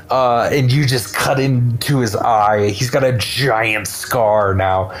face, and you just cut into his eye. He's got a giant scar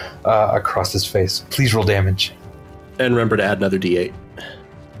now across his face. Please roll damage. And remember to add another d8.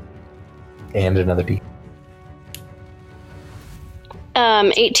 And another D.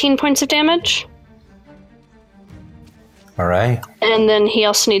 18 points of damage. All right. And then he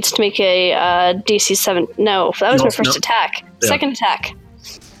also needs to make a DC 7. No, that was my first attack. Yeah. Second attack.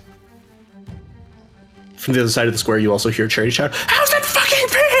 From the other side of the square, you also hear Charity shout, "How's that fucking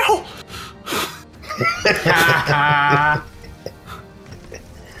fail?"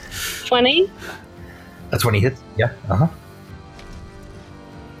 20. That's when he hits. Yeah. Uh-huh.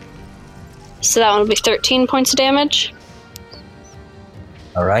 So that one will be 13 points of damage.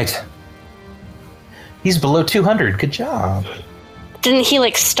 All right. He's below 200. Good job. Didn't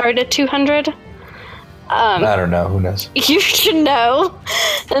he start at 200? I don't know. Who knows? You should know.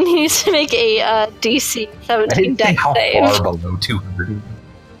 And he needs to make a DC I 17 didn't think dex how save. far below 200.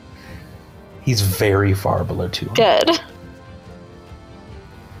 He's very far below 200. Good.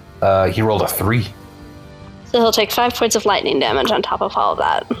 He rolled a 3. So he'll take 5 points of lightning damage on top of all of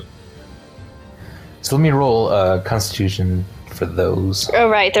that. So let me roll Constitution for those. Oh,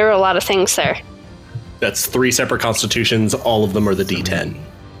 right. There were a lot of things there. That's 3 separate constitutions. All of them are the D10.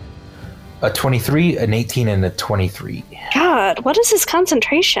 A 23, an 18, and a 23. God, what is his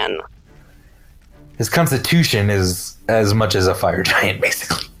concentration? His Constitution is as much as a fire giant,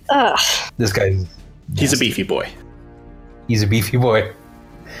 basically. Ugh. This guy's... He's a beefy boy. He's a beefy boy.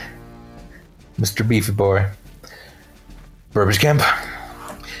 Mr. Beefy Boy. Burbage Camp.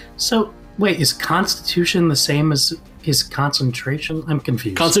 So, wait, is Constitution the same as his concentration? I'm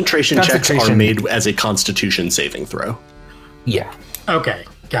confused. Concentration checks are Concentration. made as a Constitution saving throw. Yeah. Okay,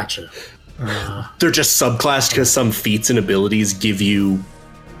 gotcha. They're just subclassed because some feats and abilities give you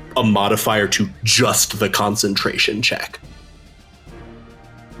a modifier to just the concentration check.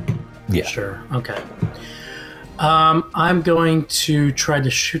 Yeah. Sure, okay. I'm going to try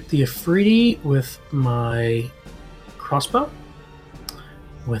to shoot the Afridi with my crossbow.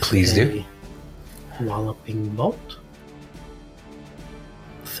 With Please do. Walloping bolt.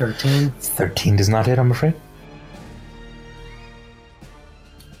 13. 13 does not hit, I'm afraid.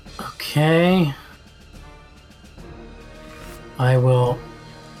 Okay. I will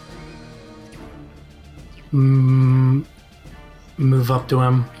move up to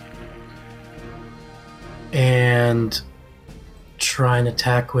him and try and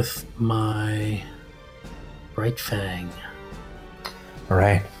attack with my Bright Fang. All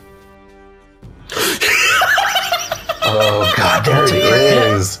right. Oh, God, there That's a it crit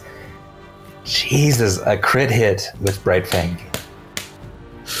hit. is. Jesus, a crit hit with Bright Fang.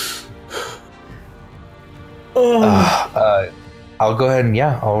 I'll go ahead and,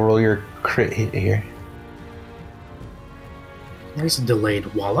 I'll roll your crit hit here. There's a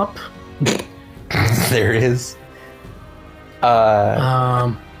delayed wallop. There it is.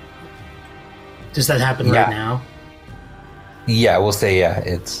 Does that happen Yeah. right now? Yeah, we'll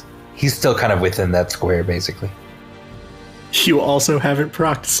say, he's still kind of within that square, basically. You also haven't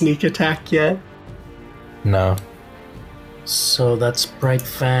procced sneak attack yet? No. So that's Bright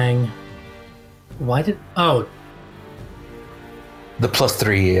Fang. Why did... Oh, The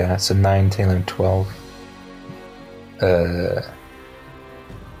 +3, yeah, so 9, 10, 11, 12.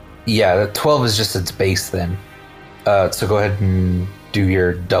 Yeah, the 12 is just its base then. So go ahead and do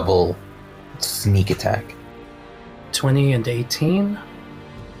your double sneak attack. 20 and 18.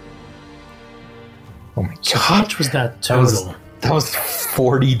 Oh my So how god. much was that That was, total? that was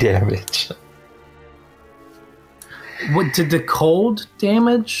 40 damage. What did the cold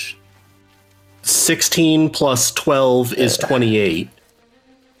damage? 16 plus 12 is 28.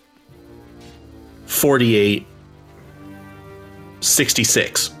 48.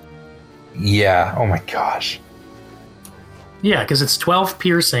 66. Yeah, oh my gosh. Yeah, because it's 12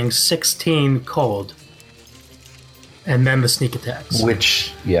 piercing, 16 cold, and then the sneak attacks.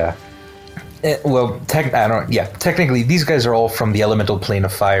 Which, yeah. Technically, these guys are all from the elemental plane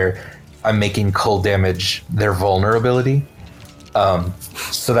of fire. I'm making cold damage their vulnerability.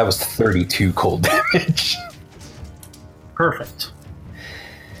 So that was 32 cold damage. Perfect.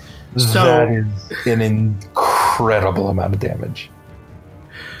 That is an incredible amount of damage.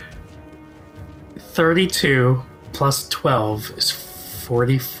 32 plus 12 is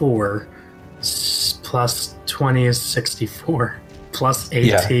 44, plus 20 is 64, plus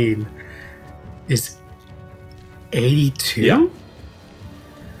 18 is 82? Yeah.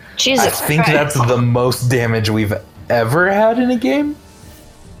 Jesus I think Christ. that's the most damage we've ever had in a game.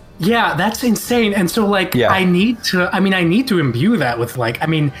 Yeah, that's insane. And so, Yeah. I need to imbue that with,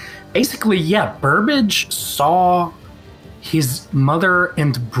 basically, Burbage saw his mother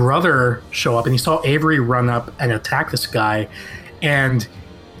and brother show up, and he saw Avery run up and attack this guy. And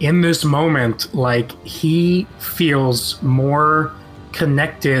in this moment, he feels more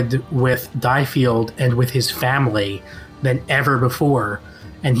connected with Diefield and with his family than ever before,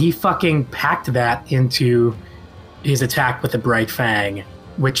 and he fucking packed that into his attack with the Bright Fang.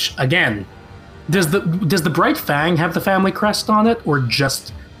 Which, again, does the Bright Fang have the family crest on it, or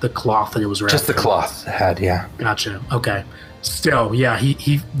just the cloth that it was wrapped? Just the cloth had, yeah. Gotcha. Okay. Still, yeah,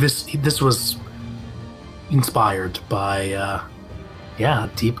 this was inspired by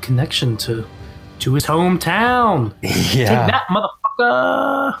deep connection to his hometown. Yeah. Take that,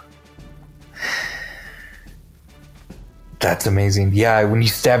 motherfucker. That's amazing. Yeah, when you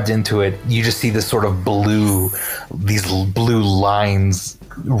stabbed into it, you just see this sort of these blue lines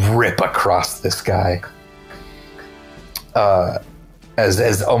rip across this guy.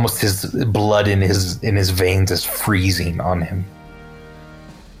 As almost his blood in his veins is freezing on him.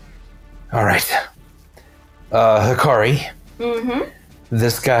 All right. Hikari. Mm-hmm.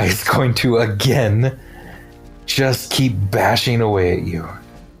 This guy is going to again just keep bashing away at you.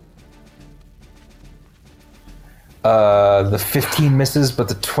 The 15 misses, but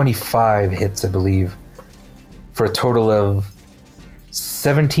the 25 hits, I believe, for a total of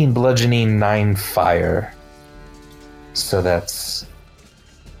 17 bludgeoning, 9 fire. So that's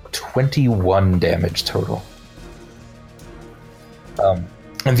 21 damage total.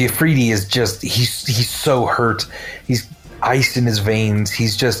 And the Afridi is just, he's so hurt. He's ice in his veins.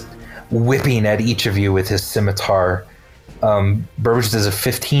 He's just whipping at each of you with his scimitar. Burbage, does a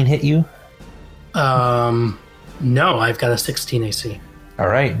 15 hit you? No, I've got a 16 AC. All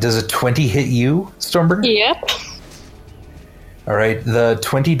right. Does a 20 hit you, Stormbringer? Yep. All right. The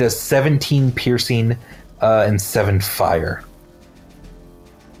 20 does 17 piercing and 7 fire.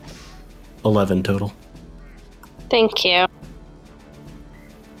 11 total. Thank you.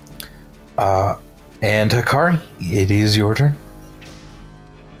 And Hikari, it is your turn.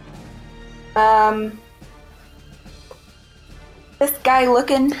 This guy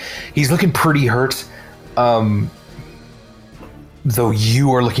looking... He's looking pretty hurt. Though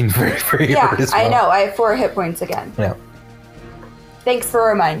you are looking very, very hurt as well. I know. I have 4 hit points again. Yeah. Thanks for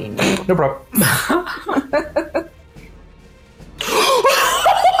reminding me. No problem.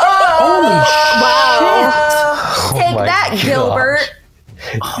 Wow. Take my that, gosh. Gilbert.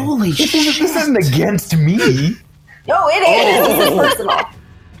 Holy shit. This isn't against me. No, it is. This is personal.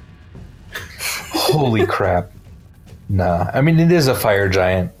 Holy crap. Nah. I mean, it is a fire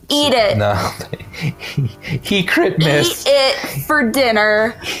giant. Eat it. No. He crit miss. Eat it for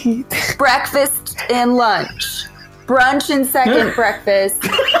dinner, breakfast and lunch, brunch and second breakfast,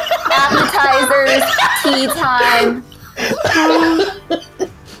 appetizers, tea time.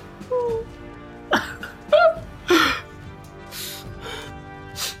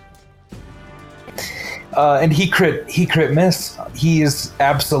 And he crit miss. He is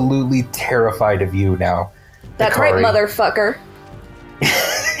absolutely terrified of you now. That's Hikari. right, motherfucker.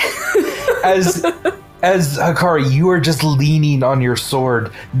 As Hikari, you are just leaning on your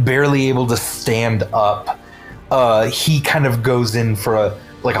sword, barely able to stand up. He kind of goes in for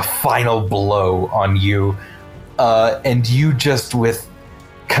a final blow on you, and you just with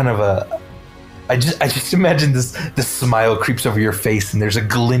kind of I just imagine this smile creeps over your face, and there's a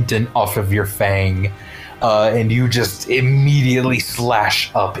glint off of your fang, and you just immediately slash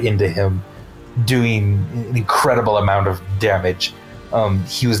up into him, doing an incredible amount of damage.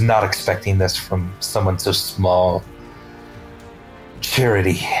 He was not expecting this from someone so small.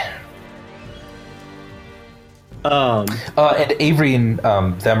 Charity. And Avery and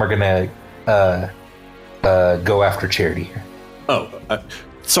them are gonna go after Charity here.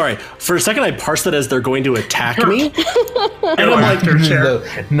 Sorry. For a second, I parsed that as they're going to attack me. And I'm like,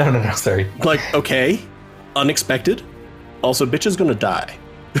 No, sorry. like, okay, unexpected. Also, bitch is gonna die.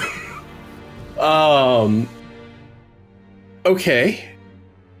 Okay.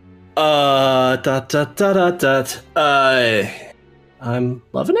 I'm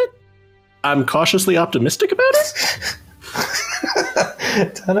loving it. I'm cautiously optimistic about it.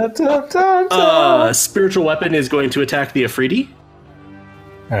 Spiritual weapon is going to attack the Afridi.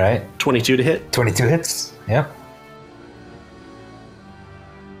 All right. 22 to hit. 22 hits. Yeah.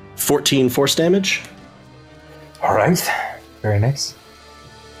 14 force damage. All right. Very nice.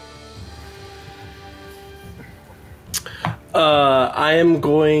 I am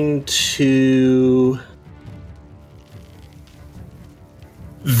going to...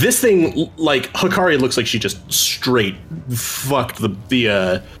 This thing, like, Hikari looks like she just straight fucked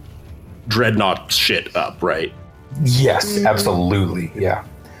the dreadnought shit up, right? Yes, absolutely. Yeah.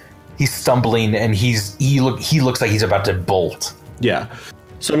 He's stumbling and he looks like he's about to bolt. Yeah.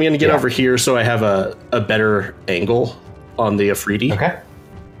 So I'm going to get over here so I have a better angle on the Afridi. Okay.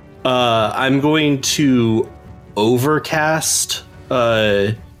 I'm going to overcast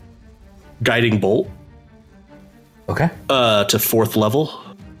Guiding Bolt Okay. to 4th level.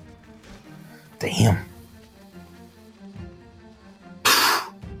 Damn.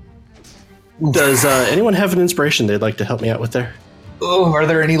 Does anyone have an inspiration they'd like to help me out with there? Oh, are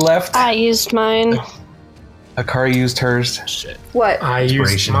there any left? I used mine. Akari used hers. Shit. What? I used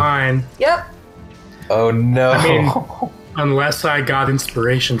Inspiration. mine. Yep. Oh no. I mean, unless I got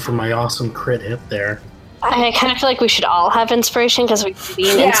inspiration from my awesome crit hit there. I kind of feel like we should all have inspiration because we can be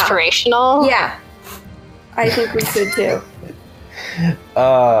Yeah. inspirational. Yeah. I think we should too.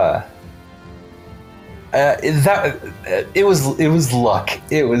 It was luck.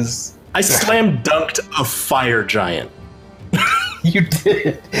 It was. I slam dunked a fire giant. You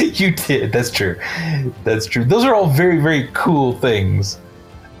did. You did. That's true. That's true. Those are all very, very cool things.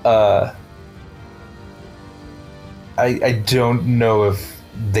 I don't know if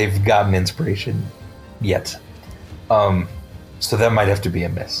they've gotten inspiration yet. So that might have to be a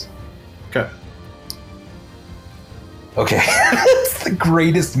miss. Okay. Okay. It's the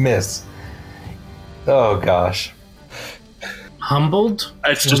greatest miss. Oh gosh. Humbled?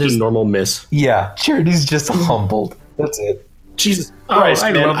 It's What just a is- normal miss. Yeah, Charity's just humbled. That's it. Jesus Oh, Christ,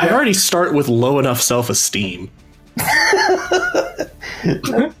 I man. love I that. already start with low enough self-esteem.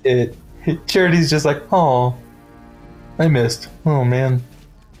 Charity's just like, oh, I missed. Oh man.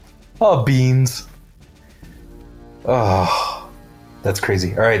 Oh, beans. Oh, that's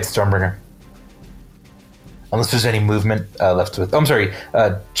crazy. All right, Stormbringer. Unless there's any movement left with. Oh, I'm sorry.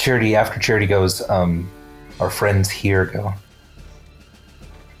 Charity. After Charity goes, our friends here go.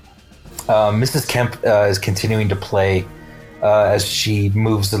 Mrs. Kemp is continuing to play as she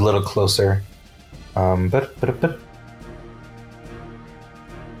moves a little closer.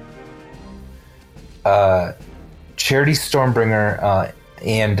 Charity, Stormbringer,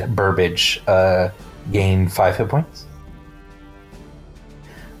 and Burbage gain 5 hit points.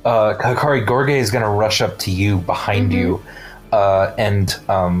 Hakari Gorge is going to rush up to you behind you and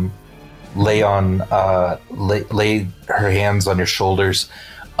lay her hands on your shoulders,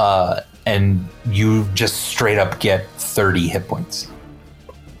 and you just straight up get 30 hit points.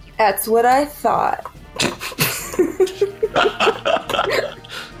 That's what I thought.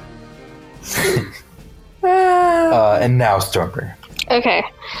 And now Stormbringer. Okay.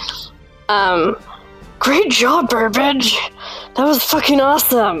 Great job, Burbage. That was fucking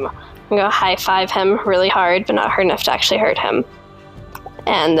awesome. I'm gonna high five him really hard, but not hard enough to actually hurt him.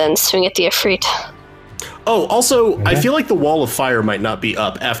 And then swing at the Ifrit. Oh, also, I feel like the wall of fire might not be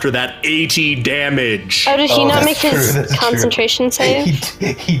up after that 80 damage. Oh, did he Oh, not that's make true, his that's true. concentration save?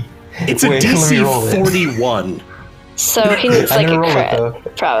 It's a Wait, let me roll DC it. 41. So he needs I like a didn't roll it, crit,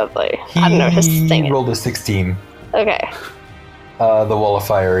 though. probably. I don't know what his thing is. rolled a 16. Okay. The wall of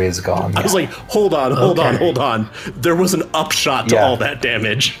fire is gone. I was like, hold on. There was an upshot to Yeah. all that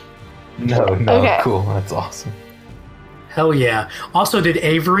damage. no, Okay. cool. That's awesome. Hell yeah. Also, did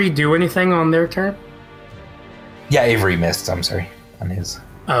Avery do anything on their turn? Yeah, Avery missed. I'm sorry. On his.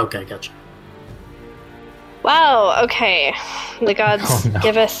 Oh, okay, gotcha. Wow, okay. The gods Oh, no.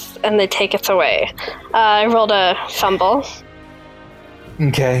 giveth and they taketh away. I rolled a fumble.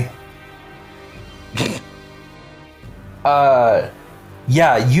 Okay.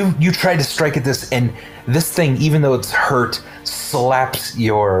 Yeah, you tried to strike at this, and this thing, even though it's hurt, slaps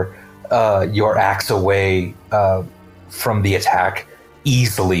your axe away from the attack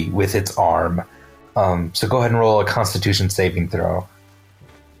easily with its arm. So go ahead and roll a Constitution saving throw,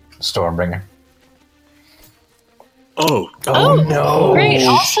 Stormbringer. Oh, no! Great,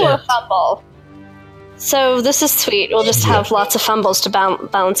 also a shit. fumble. So this is sweet. We'll just have lots of fumbles to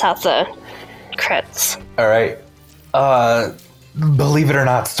balance out the crits. All right. Believe it or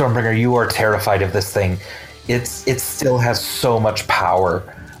not, Stormbringer, you are terrified of this thing. It still has so much power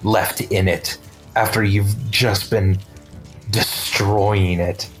left in it after you've just been destroying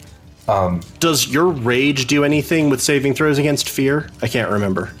it. does your rage do anything with saving throws against fear? I can't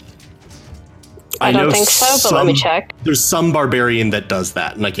remember. I don't know think so, but let me check. There's some barbarian that does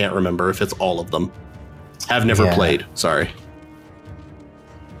that, and I can't remember if it's all of them. Have never Yeah. played. Sorry.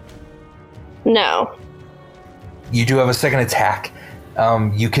 No. You do have a second attack.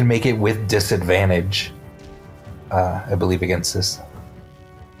 You can make it with disadvantage, I believe, against this.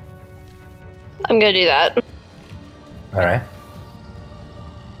 I'm gonna do that. All right.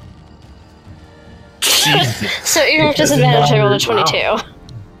 So even with disadvantage, I rolled a 22.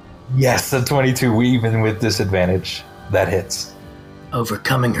 Yes, a 22, even with disadvantage. That hits.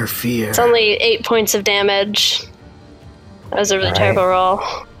 Overcoming her fear. It's only 8 points of damage. That was a really Alright. terrible roll.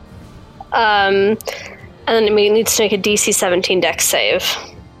 And then it needs to make a DC 17 dex save.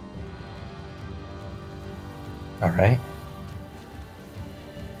 All right.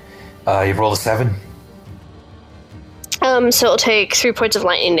 You roll a 7. So it'll take 3 points of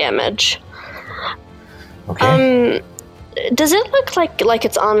lightning damage. Okay. Does it look like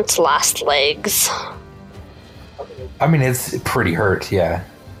it's on its last legs? I mean, it's pretty hurt, yeah.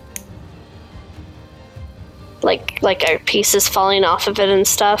 Like are pieces falling off of it and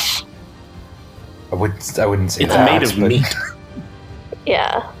stuff? I wouldn't say It's that. made of but- meat.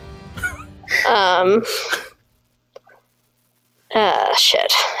 Yeah.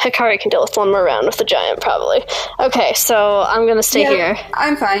 Shit. Hikari can deal with one more round with the giant, probably. Okay, so I'm gonna stay here.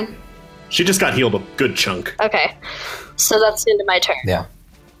 I'm fine. She just got healed a good chunk. Okay. So that's the end of my turn. Yeah.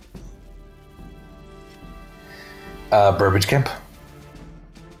 Burbage Kemp.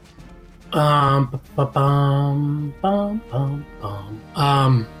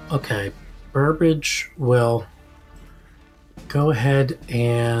 Okay. Burbage will go ahead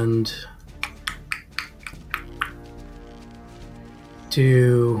and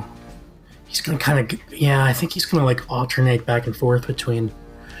do. He's gonna kind of, I think he's gonna like alternate back and forth between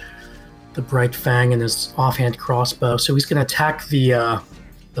the Bright Fang and his offhand crossbow. So he's gonna attack the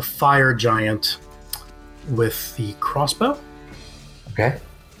fire giant with the crossbow. Okay.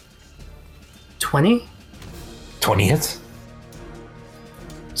 20, 20 hits.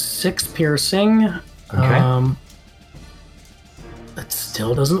 6 piercing. Okay. That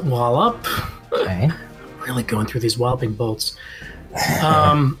still doesn't wallop. Okay. Really going through these walloping bolts.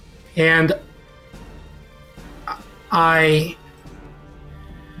 And I...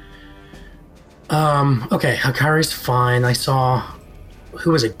 okay, Hikari's fine. I saw...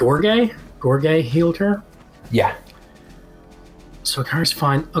 Who was it? Gorge? Gorge healed her? Yeah. So Hikari's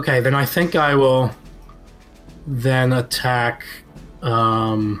fine. Okay, then I think I will then attack...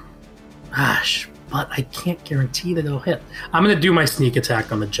 Gosh, but I can't guarantee that it'll hit. I'm going to do my sneak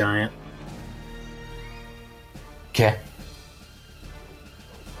attack on the giant. Okay.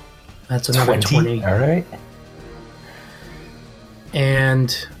 That's another 20. All right.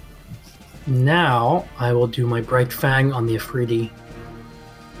 And now I will do my Bright Fang on the Afridi.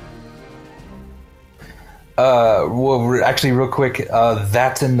 Well, actually, real quick,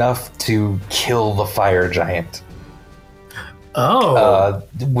 that's enough to kill the fire giant. Oh.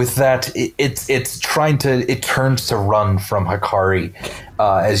 With that, it's trying to. It turns to run from Hikari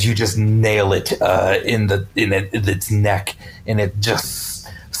as you just nail it in its neck, and it just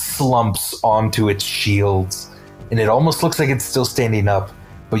slumps onto its shields, and it almost looks like it's still standing up,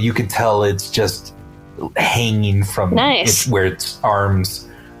 but you can tell it's just hanging from Nice. where its arms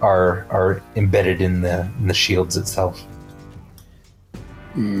are embedded in the shields itself.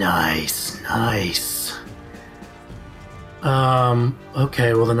 Nice.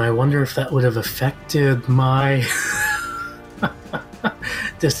 Okay, well then I wonder if that would have affected my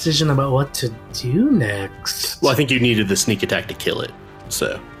decision about what to do next. Well, I think you needed the sneak attack to kill it.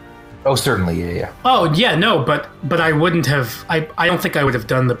 So Oh, certainly, yeah. Oh, yeah, no, but I wouldn't have... I don't think I would have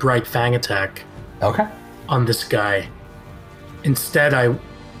done the Bright Fang attack Okay. on this guy. Instead,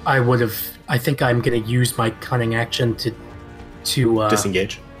 I would have... I think I'm going to use my cunning action to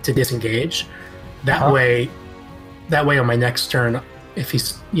disengage. to disengage. That way on my next turn, if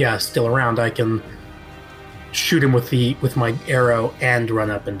he's still around, I can shoot him with my arrow and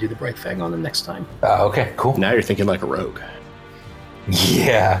run up and do the Bright Fang on him next time. Okay, cool. Now you're thinking like a rogue.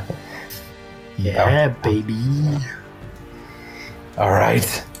 Yeah. Yeah, baby. All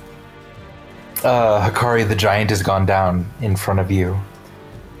right. Hikari the giant has gone down in front of you.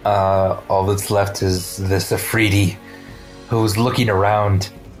 All that's left is this Afridi, who's looking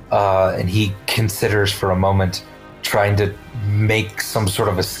around, and he considers for a moment trying to make some sort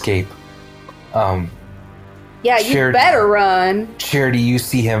of escape. Yeah, you Charity- better run. Charity, you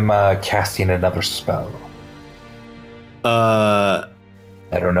see him casting another spell.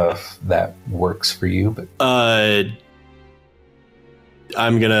 I don't know if that works for you, but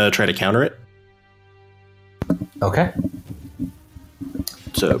I'm gonna try to counter it. okay.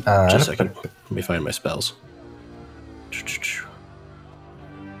 So just a second. Let me find my spells.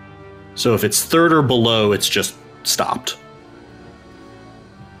 So if it's third or below, it's just stopped.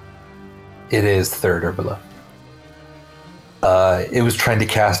 It is third or below. It was trying to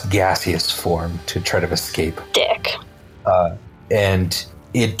cast gaseous form to try to escape. Dick. And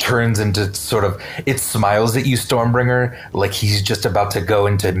it turns into sort of, it smiles at you, Stormbringer, like he's just about to go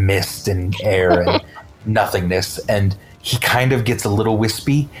into mist and air and nothingness. And he kind of gets a little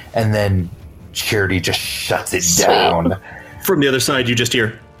wispy, and then Charity just shuts it Sweet. down. From the other side, you just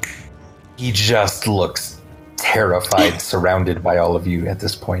hear, He just looks terrified, surrounded by all of you at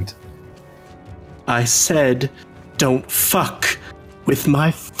this point. I said, don't fuck with my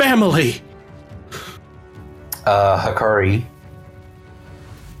family. Hikari,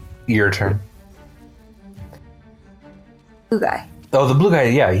 Your turn. Blue guy. Oh, the blue guy,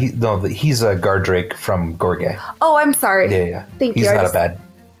 yeah. He's a guard drake from Gorge. Oh, I'm sorry. Yeah. Thank He's you. not a bad.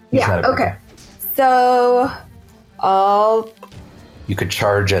 Okay. So, You could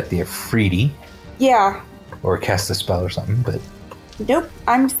charge at the Afridi yeah. or cast a spell or something, but Nope.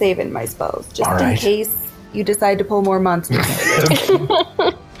 I'm saving my spells just All in right. case you decide to pull more monsters.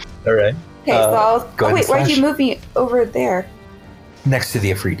 all right. Okay, so I'll. go Oh ahead wait, and why'd you slash. move me over there? Next to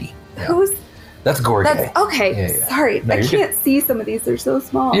the Afridi. Yeah. Who's That's Gorge. that's okay? Yeah. Sorry, No, I you're can't see some of these. They're so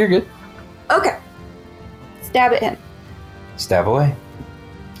small. You're good. Okay. Stab at him. Stab away.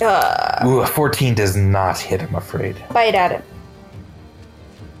 Ooh, a 14 does not hit, I'm afraid. Bite at him.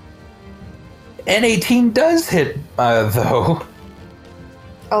 An 18 does hit, though.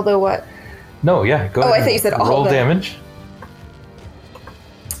 Although what? No, yeah, go Oh, ahead. I thought you said all roll of them. damage.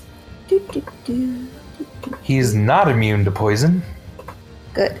 Do, do, do. He's not immune to poison.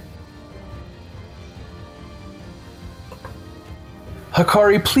 Good.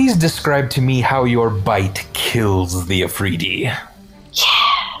 Hakari, please describe to me how your bite kills the Afridi.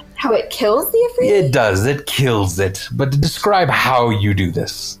 How it kills the Afridi? It does, it kills it. But describe how you do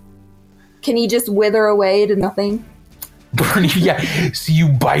this. Can he just wither away to nothing? Bernie, yeah. So you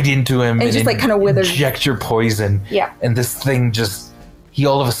bite into him And just, like, kinda withers. inject your poison. Yeah. And this thing just, he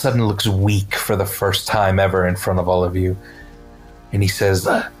all of a sudden looks weak for the first time ever in front of all of you. And he says,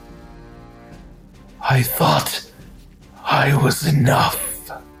 I thought I was enough.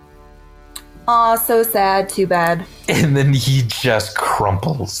 Aw, so sad. Too bad. And then he just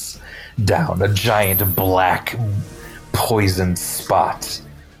crumples down. A giant black poison spot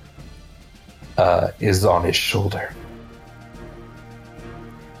is on his shoulder.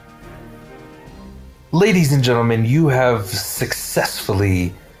 Ladies and gentlemen, you have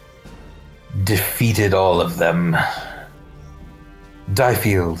successfully defeated all of them.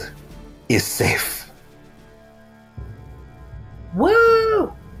 Diefield is safe.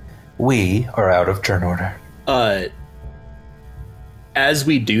 Woo! We are out of turn order. As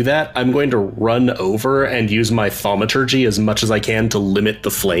we do that, I'm going to run over and use my thaumaturgy as much as I can to limit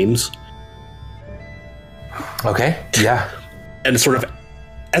the flames. Okay, yeah. And sort of,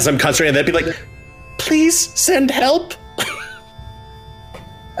 as I'm concentrating, that'd be like, please send help.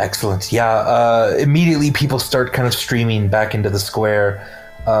 Excellent. Yeah, immediately people start kind of streaming back into the square.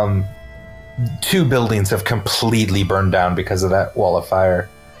 2 buildings have completely burned down because of that wall of fire.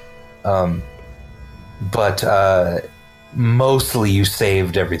 But mostly you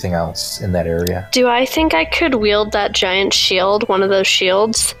saved everything else in that area. Do I think I could wield that giant shield, one of those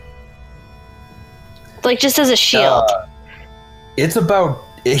shields? Like, just as a shield. It's about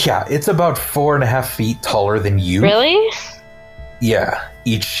 4.5 feet taller than you. Really? Yeah,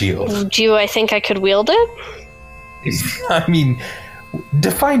 each shield. Do I think I could wield it? I mean,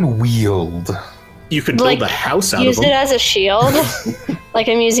 define wield. You could build a house out of Use them. it as a shield? Like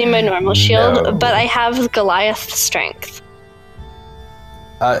I'm using my normal shield, No. but I have Goliath strength.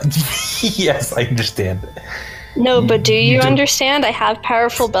 Yes, I understand. No, but do you do- understand? I have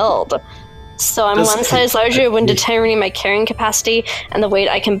powerful build. So I'm Does- one size larger when determining my carrying capacity and the weight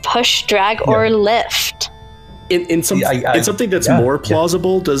I can push, drag, or lift. In something that's yeah, more yeah.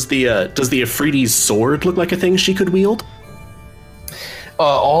 plausible, does the Afridi's sword look like a thing she could wield?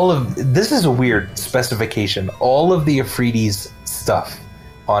 This is a weird specification. All of the Afridi's stuff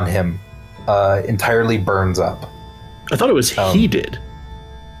on him entirely burns up. I thought it was he did.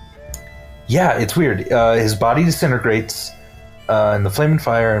 Yeah, it's weird. His body disintegrates, and the flame and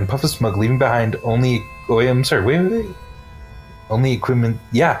fire and puff of smoke, leaving behind only. Oh, wait, I'm sorry. Wait. Only equipment.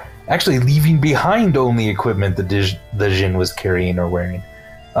 Yeah, actually, leaving behind only equipment that the Jin was carrying or wearing.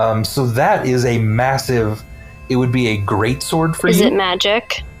 So that is a massive. It would be a great sword for Is you. it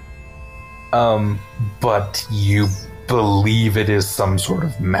magic? But you believe it is some sort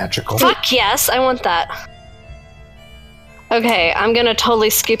of magical. Fuck yes, I want that. Okay, I'm gonna totally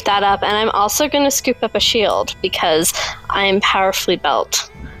scoop that up, and I'm also gonna scoop up a shield because I'm powerfully built.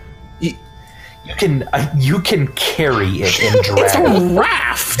 You can carry it and drag. It's a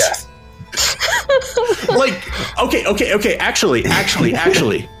raft. Yes. Like, okay. Actually,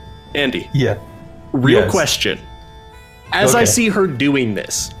 Andy, Yeah. real Yes. question. As I Okay. see her doing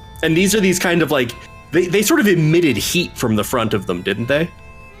this, and these are these kind of like, they sort of emitted heat from the front of them, didn't they?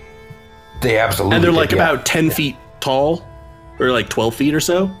 They absolutely. And they're did, like yeah. about 10 feet tall, or like 12 feet or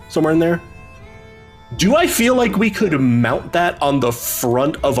so, somewhere in there. Do I feel like we could mount that on the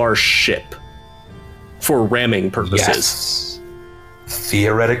front of our ship for ramming purposes? Yes.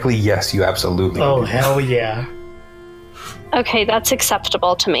 Theoretically, yes, you absolutely. Oh, do. hell yeah. Okay, that's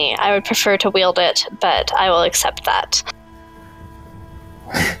acceptable to me. I would prefer to wield it, but I will accept that.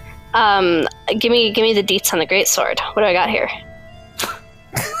 Give me the deets on the greatsword. What do I got here?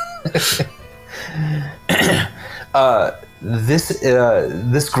 This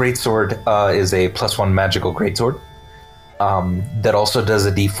greatsword is a +1 magical greatsword that also does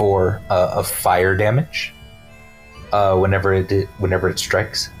a d4 of fire damage whenever it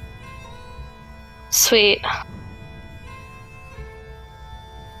strikes. Sweet.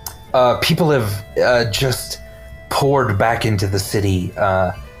 People have just poured back into the city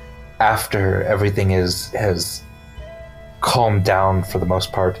after everything has calmed down for the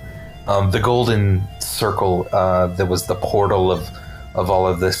most part. The golden circle that was the portal of all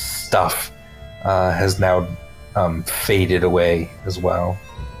of this stuff has now faded away as well.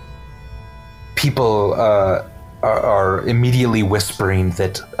 People are immediately whispering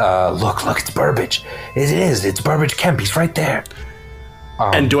that, look, it's Burbage. It's Burbage Kemp. He's right there.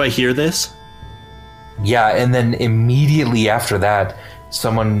 And do I hear this? Yeah, and then immediately after that,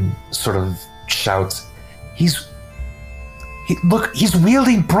 someone sort of shouts, He's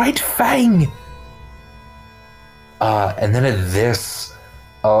wielding Bright Fang! And then at this,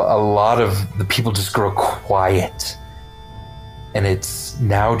 a lot of the people just grow quiet. And it's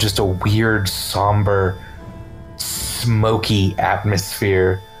now just a weird, somber, smoky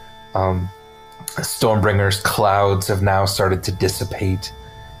atmosphere. Stormbringer's clouds have now started to dissipate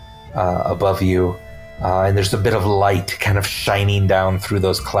above you. And there's a bit of light kind of shining down through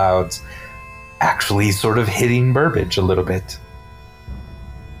those clouds, actually sort of hitting Burbage a little bit.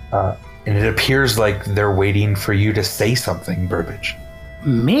 And it appears like they're waiting for you to say something, Burbage.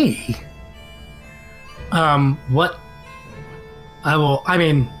 Me? What?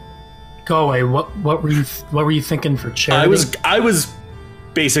 Go away. What were you thinking for charity? I was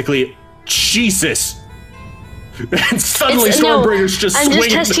basically, Jesus. And suddenly Stormbringer's just I'm swinging.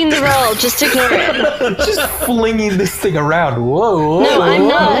 just testing the roll. Just ignore it. Just flinging this thing around. Whoa. No, I'm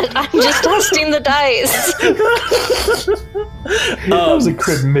not. I'm just testing the dice. That was a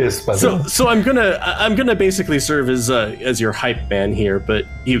crit miss, by the way. So I'm gonna basically serve as your hype man here, but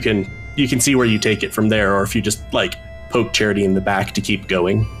you can see where you take it from there, or if you just like poke Charity in the back to keep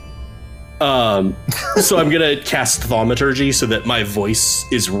going. So I'm gonna cast Thaumaturgy so that my voice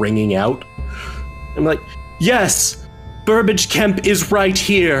is ringing out. I'm like, yes, Burbage Kemp is right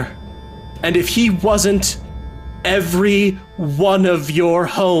here. And if he wasn't, every one of your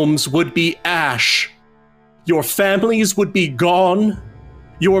homes would be ash. Your families would be gone.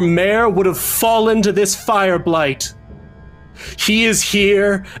 Your mayor would have fallen to this fire blight. He is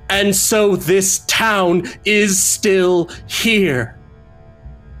here, and so this town is still here.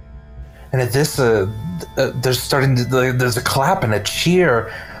 And at this, there's a clap and a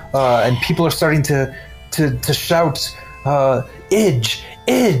cheer, and people are starting to shout, "Idge,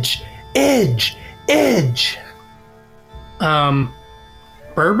 Idge, Idge, Idge."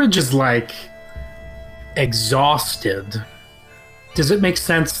 Burbage is like exhausted. Does it make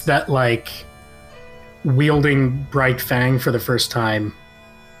sense that like wielding Bright Fang for the first time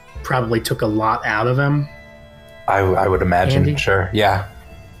probably took a lot out of him? I would imagine. Andy? Sure. Yeah.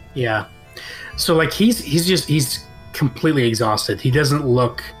 Yeah. So like he's completely exhausted. He doesn't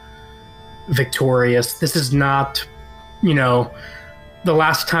look victorious. This is not, the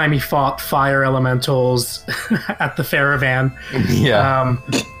last time he fought fire elementals at the Faravan. Yeah.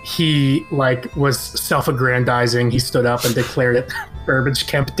 He was self-aggrandizing. He stood up and declared it Burbage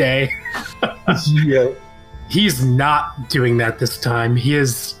Kemp Day. Yeah. He's not doing that this time. He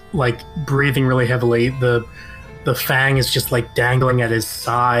is breathing really heavily. The fang is just dangling at his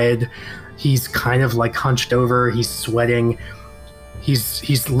side. He's kind of hunched over. He's sweating.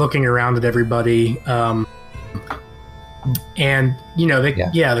 He's looking around at everybody. And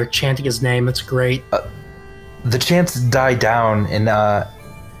they're chanting his name. It's great. The chants die down, and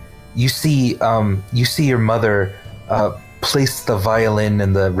you see your mother place the violin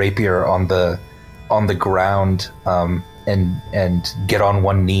and the rapier on the ground, and get on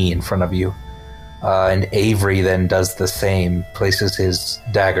one knee in front of you. And Avery then does the same, places his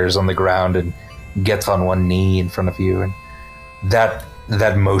daggers on the ground and gets on one knee in front of you, and that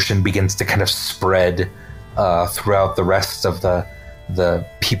motion begins to kind of spread throughout the rest of the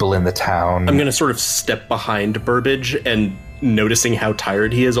people in the town. I'm going to sort of step behind Burbage and, noticing how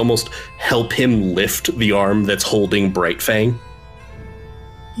tired he is, almost help him lift the arm that's holding Bright Fang.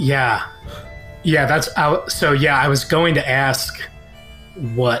 Yeah, that's out. So yeah, I was going to ask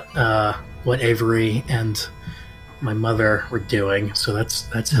what Avery and my mother were doing. So that's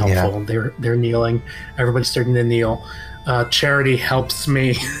helpful. Yeah. They're kneeling. Everybody's starting to kneel. Charity helps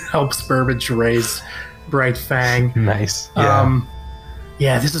Burbage raise Bright Fang. Nice. Yeah.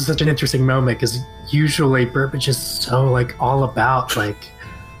 Yeah, this is such an interesting moment because usually Burbage is so all about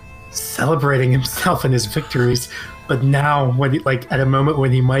celebrating himself and his victories, but now when at a moment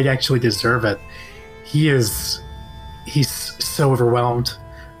when he might actually deserve it, he's so overwhelmed.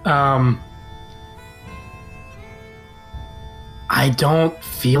 I don't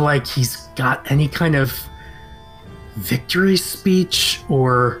feel like he's got any kind of victory speech,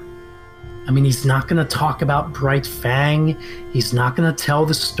 or he's not going to talk about Bright Fang. He's not going to tell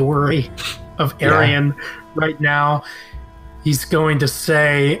the story of Arian right now. He's going to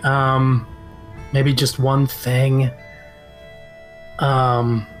say maybe just one thing.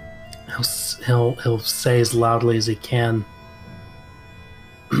 He'll say as loudly as he can.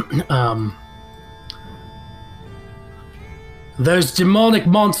 Those demonic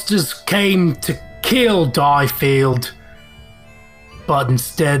monsters came to kill Diefield, but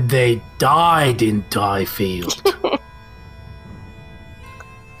instead they died in Diefield.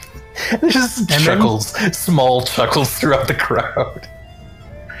 There's just small chuckles throughout the crowd.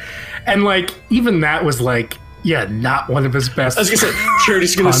 And even that was not one of his best. I was gonna say,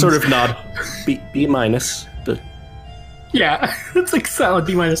 Charity's gonna sort of nod. B minus. But yeah, it's solid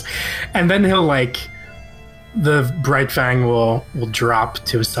B minus. And then he'll the Bright Fang will drop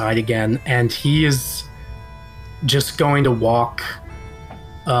to his side again, and he is just going to walk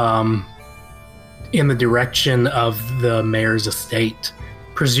in the direction of the mayor's estate,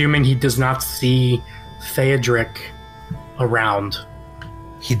 presuming he does not see Theodric around.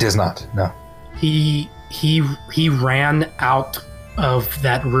 He does not, no. He ran out of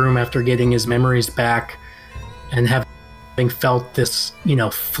that room after getting his memories back and having felt this,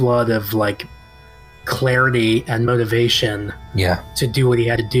 flood of clarity and motivation to do what he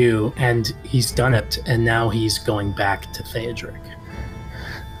had to do, and he's done it, and now he's going back to Theodric.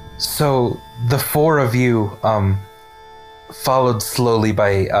 So the four of you, followed slowly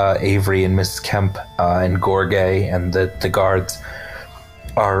by Avery and Miss Kemp and Gorgay and the guards,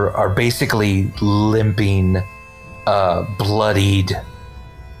 are basically limping, bloodied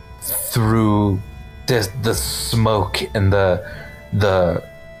through the smoke and the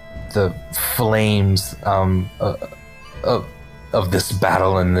flames of this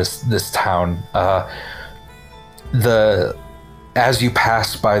battle in this town. As you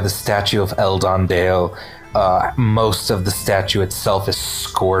pass by the statue of Eldon Dale, most of the statue itself is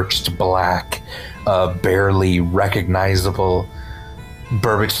scorched black, barely recognizable.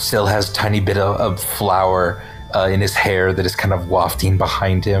 Burbage still has a tiny bit of flour in his hair that is kind of wafting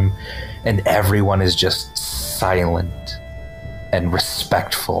behind him, and everyone is just silent and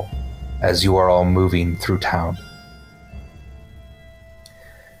respectful as you are all moving through town.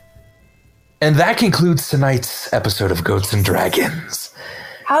 And that concludes tonight's episode of Goats and Dragons.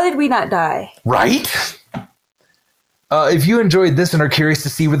 How did we not die? Right? If you enjoyed this and are curious to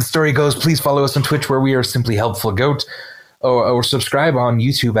see where the story goes, please follow us on Twitch, where we are simply Helpful Goat, or subscribe on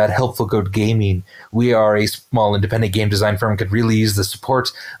YouTube at Helpful Goat Gaming. We are a small independent game design firm, could really use the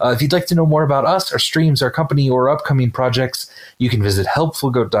support. If you'd like to know more about us, our streams, our company, or upcoming projects, you can visit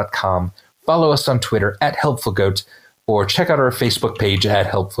helpfulgoat.com, follow us on Twitter at Helpful Goat, or check out our Facebook page at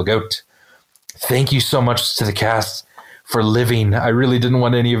Helpful Goat. Thank you so much to the cast for living. I really didn't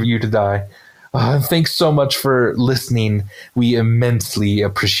want any of you to die. Thanks so much for listening. We immensely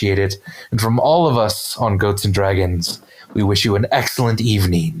appreciate it. And from all of us on Goats and Dragons, we wish you an excellent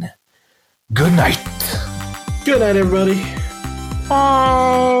evening. Good night. Good night, everybody.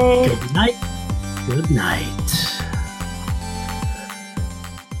 Bye. Good night. Good night.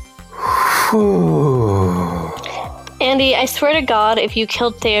 Andy, I swear to God, if you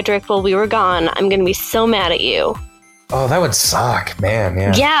killed Theodric while we were gone, I'm going to be so mad at you. Oh, that would suck, man.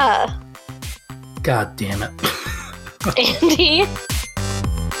 Yeah. God damn it. Andy.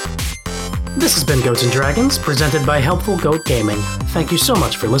 This has been Goats and Dragons, presented by Helpful Goat Gaming. Thank you so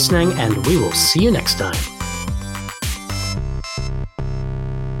much for listening, and we will see you next time.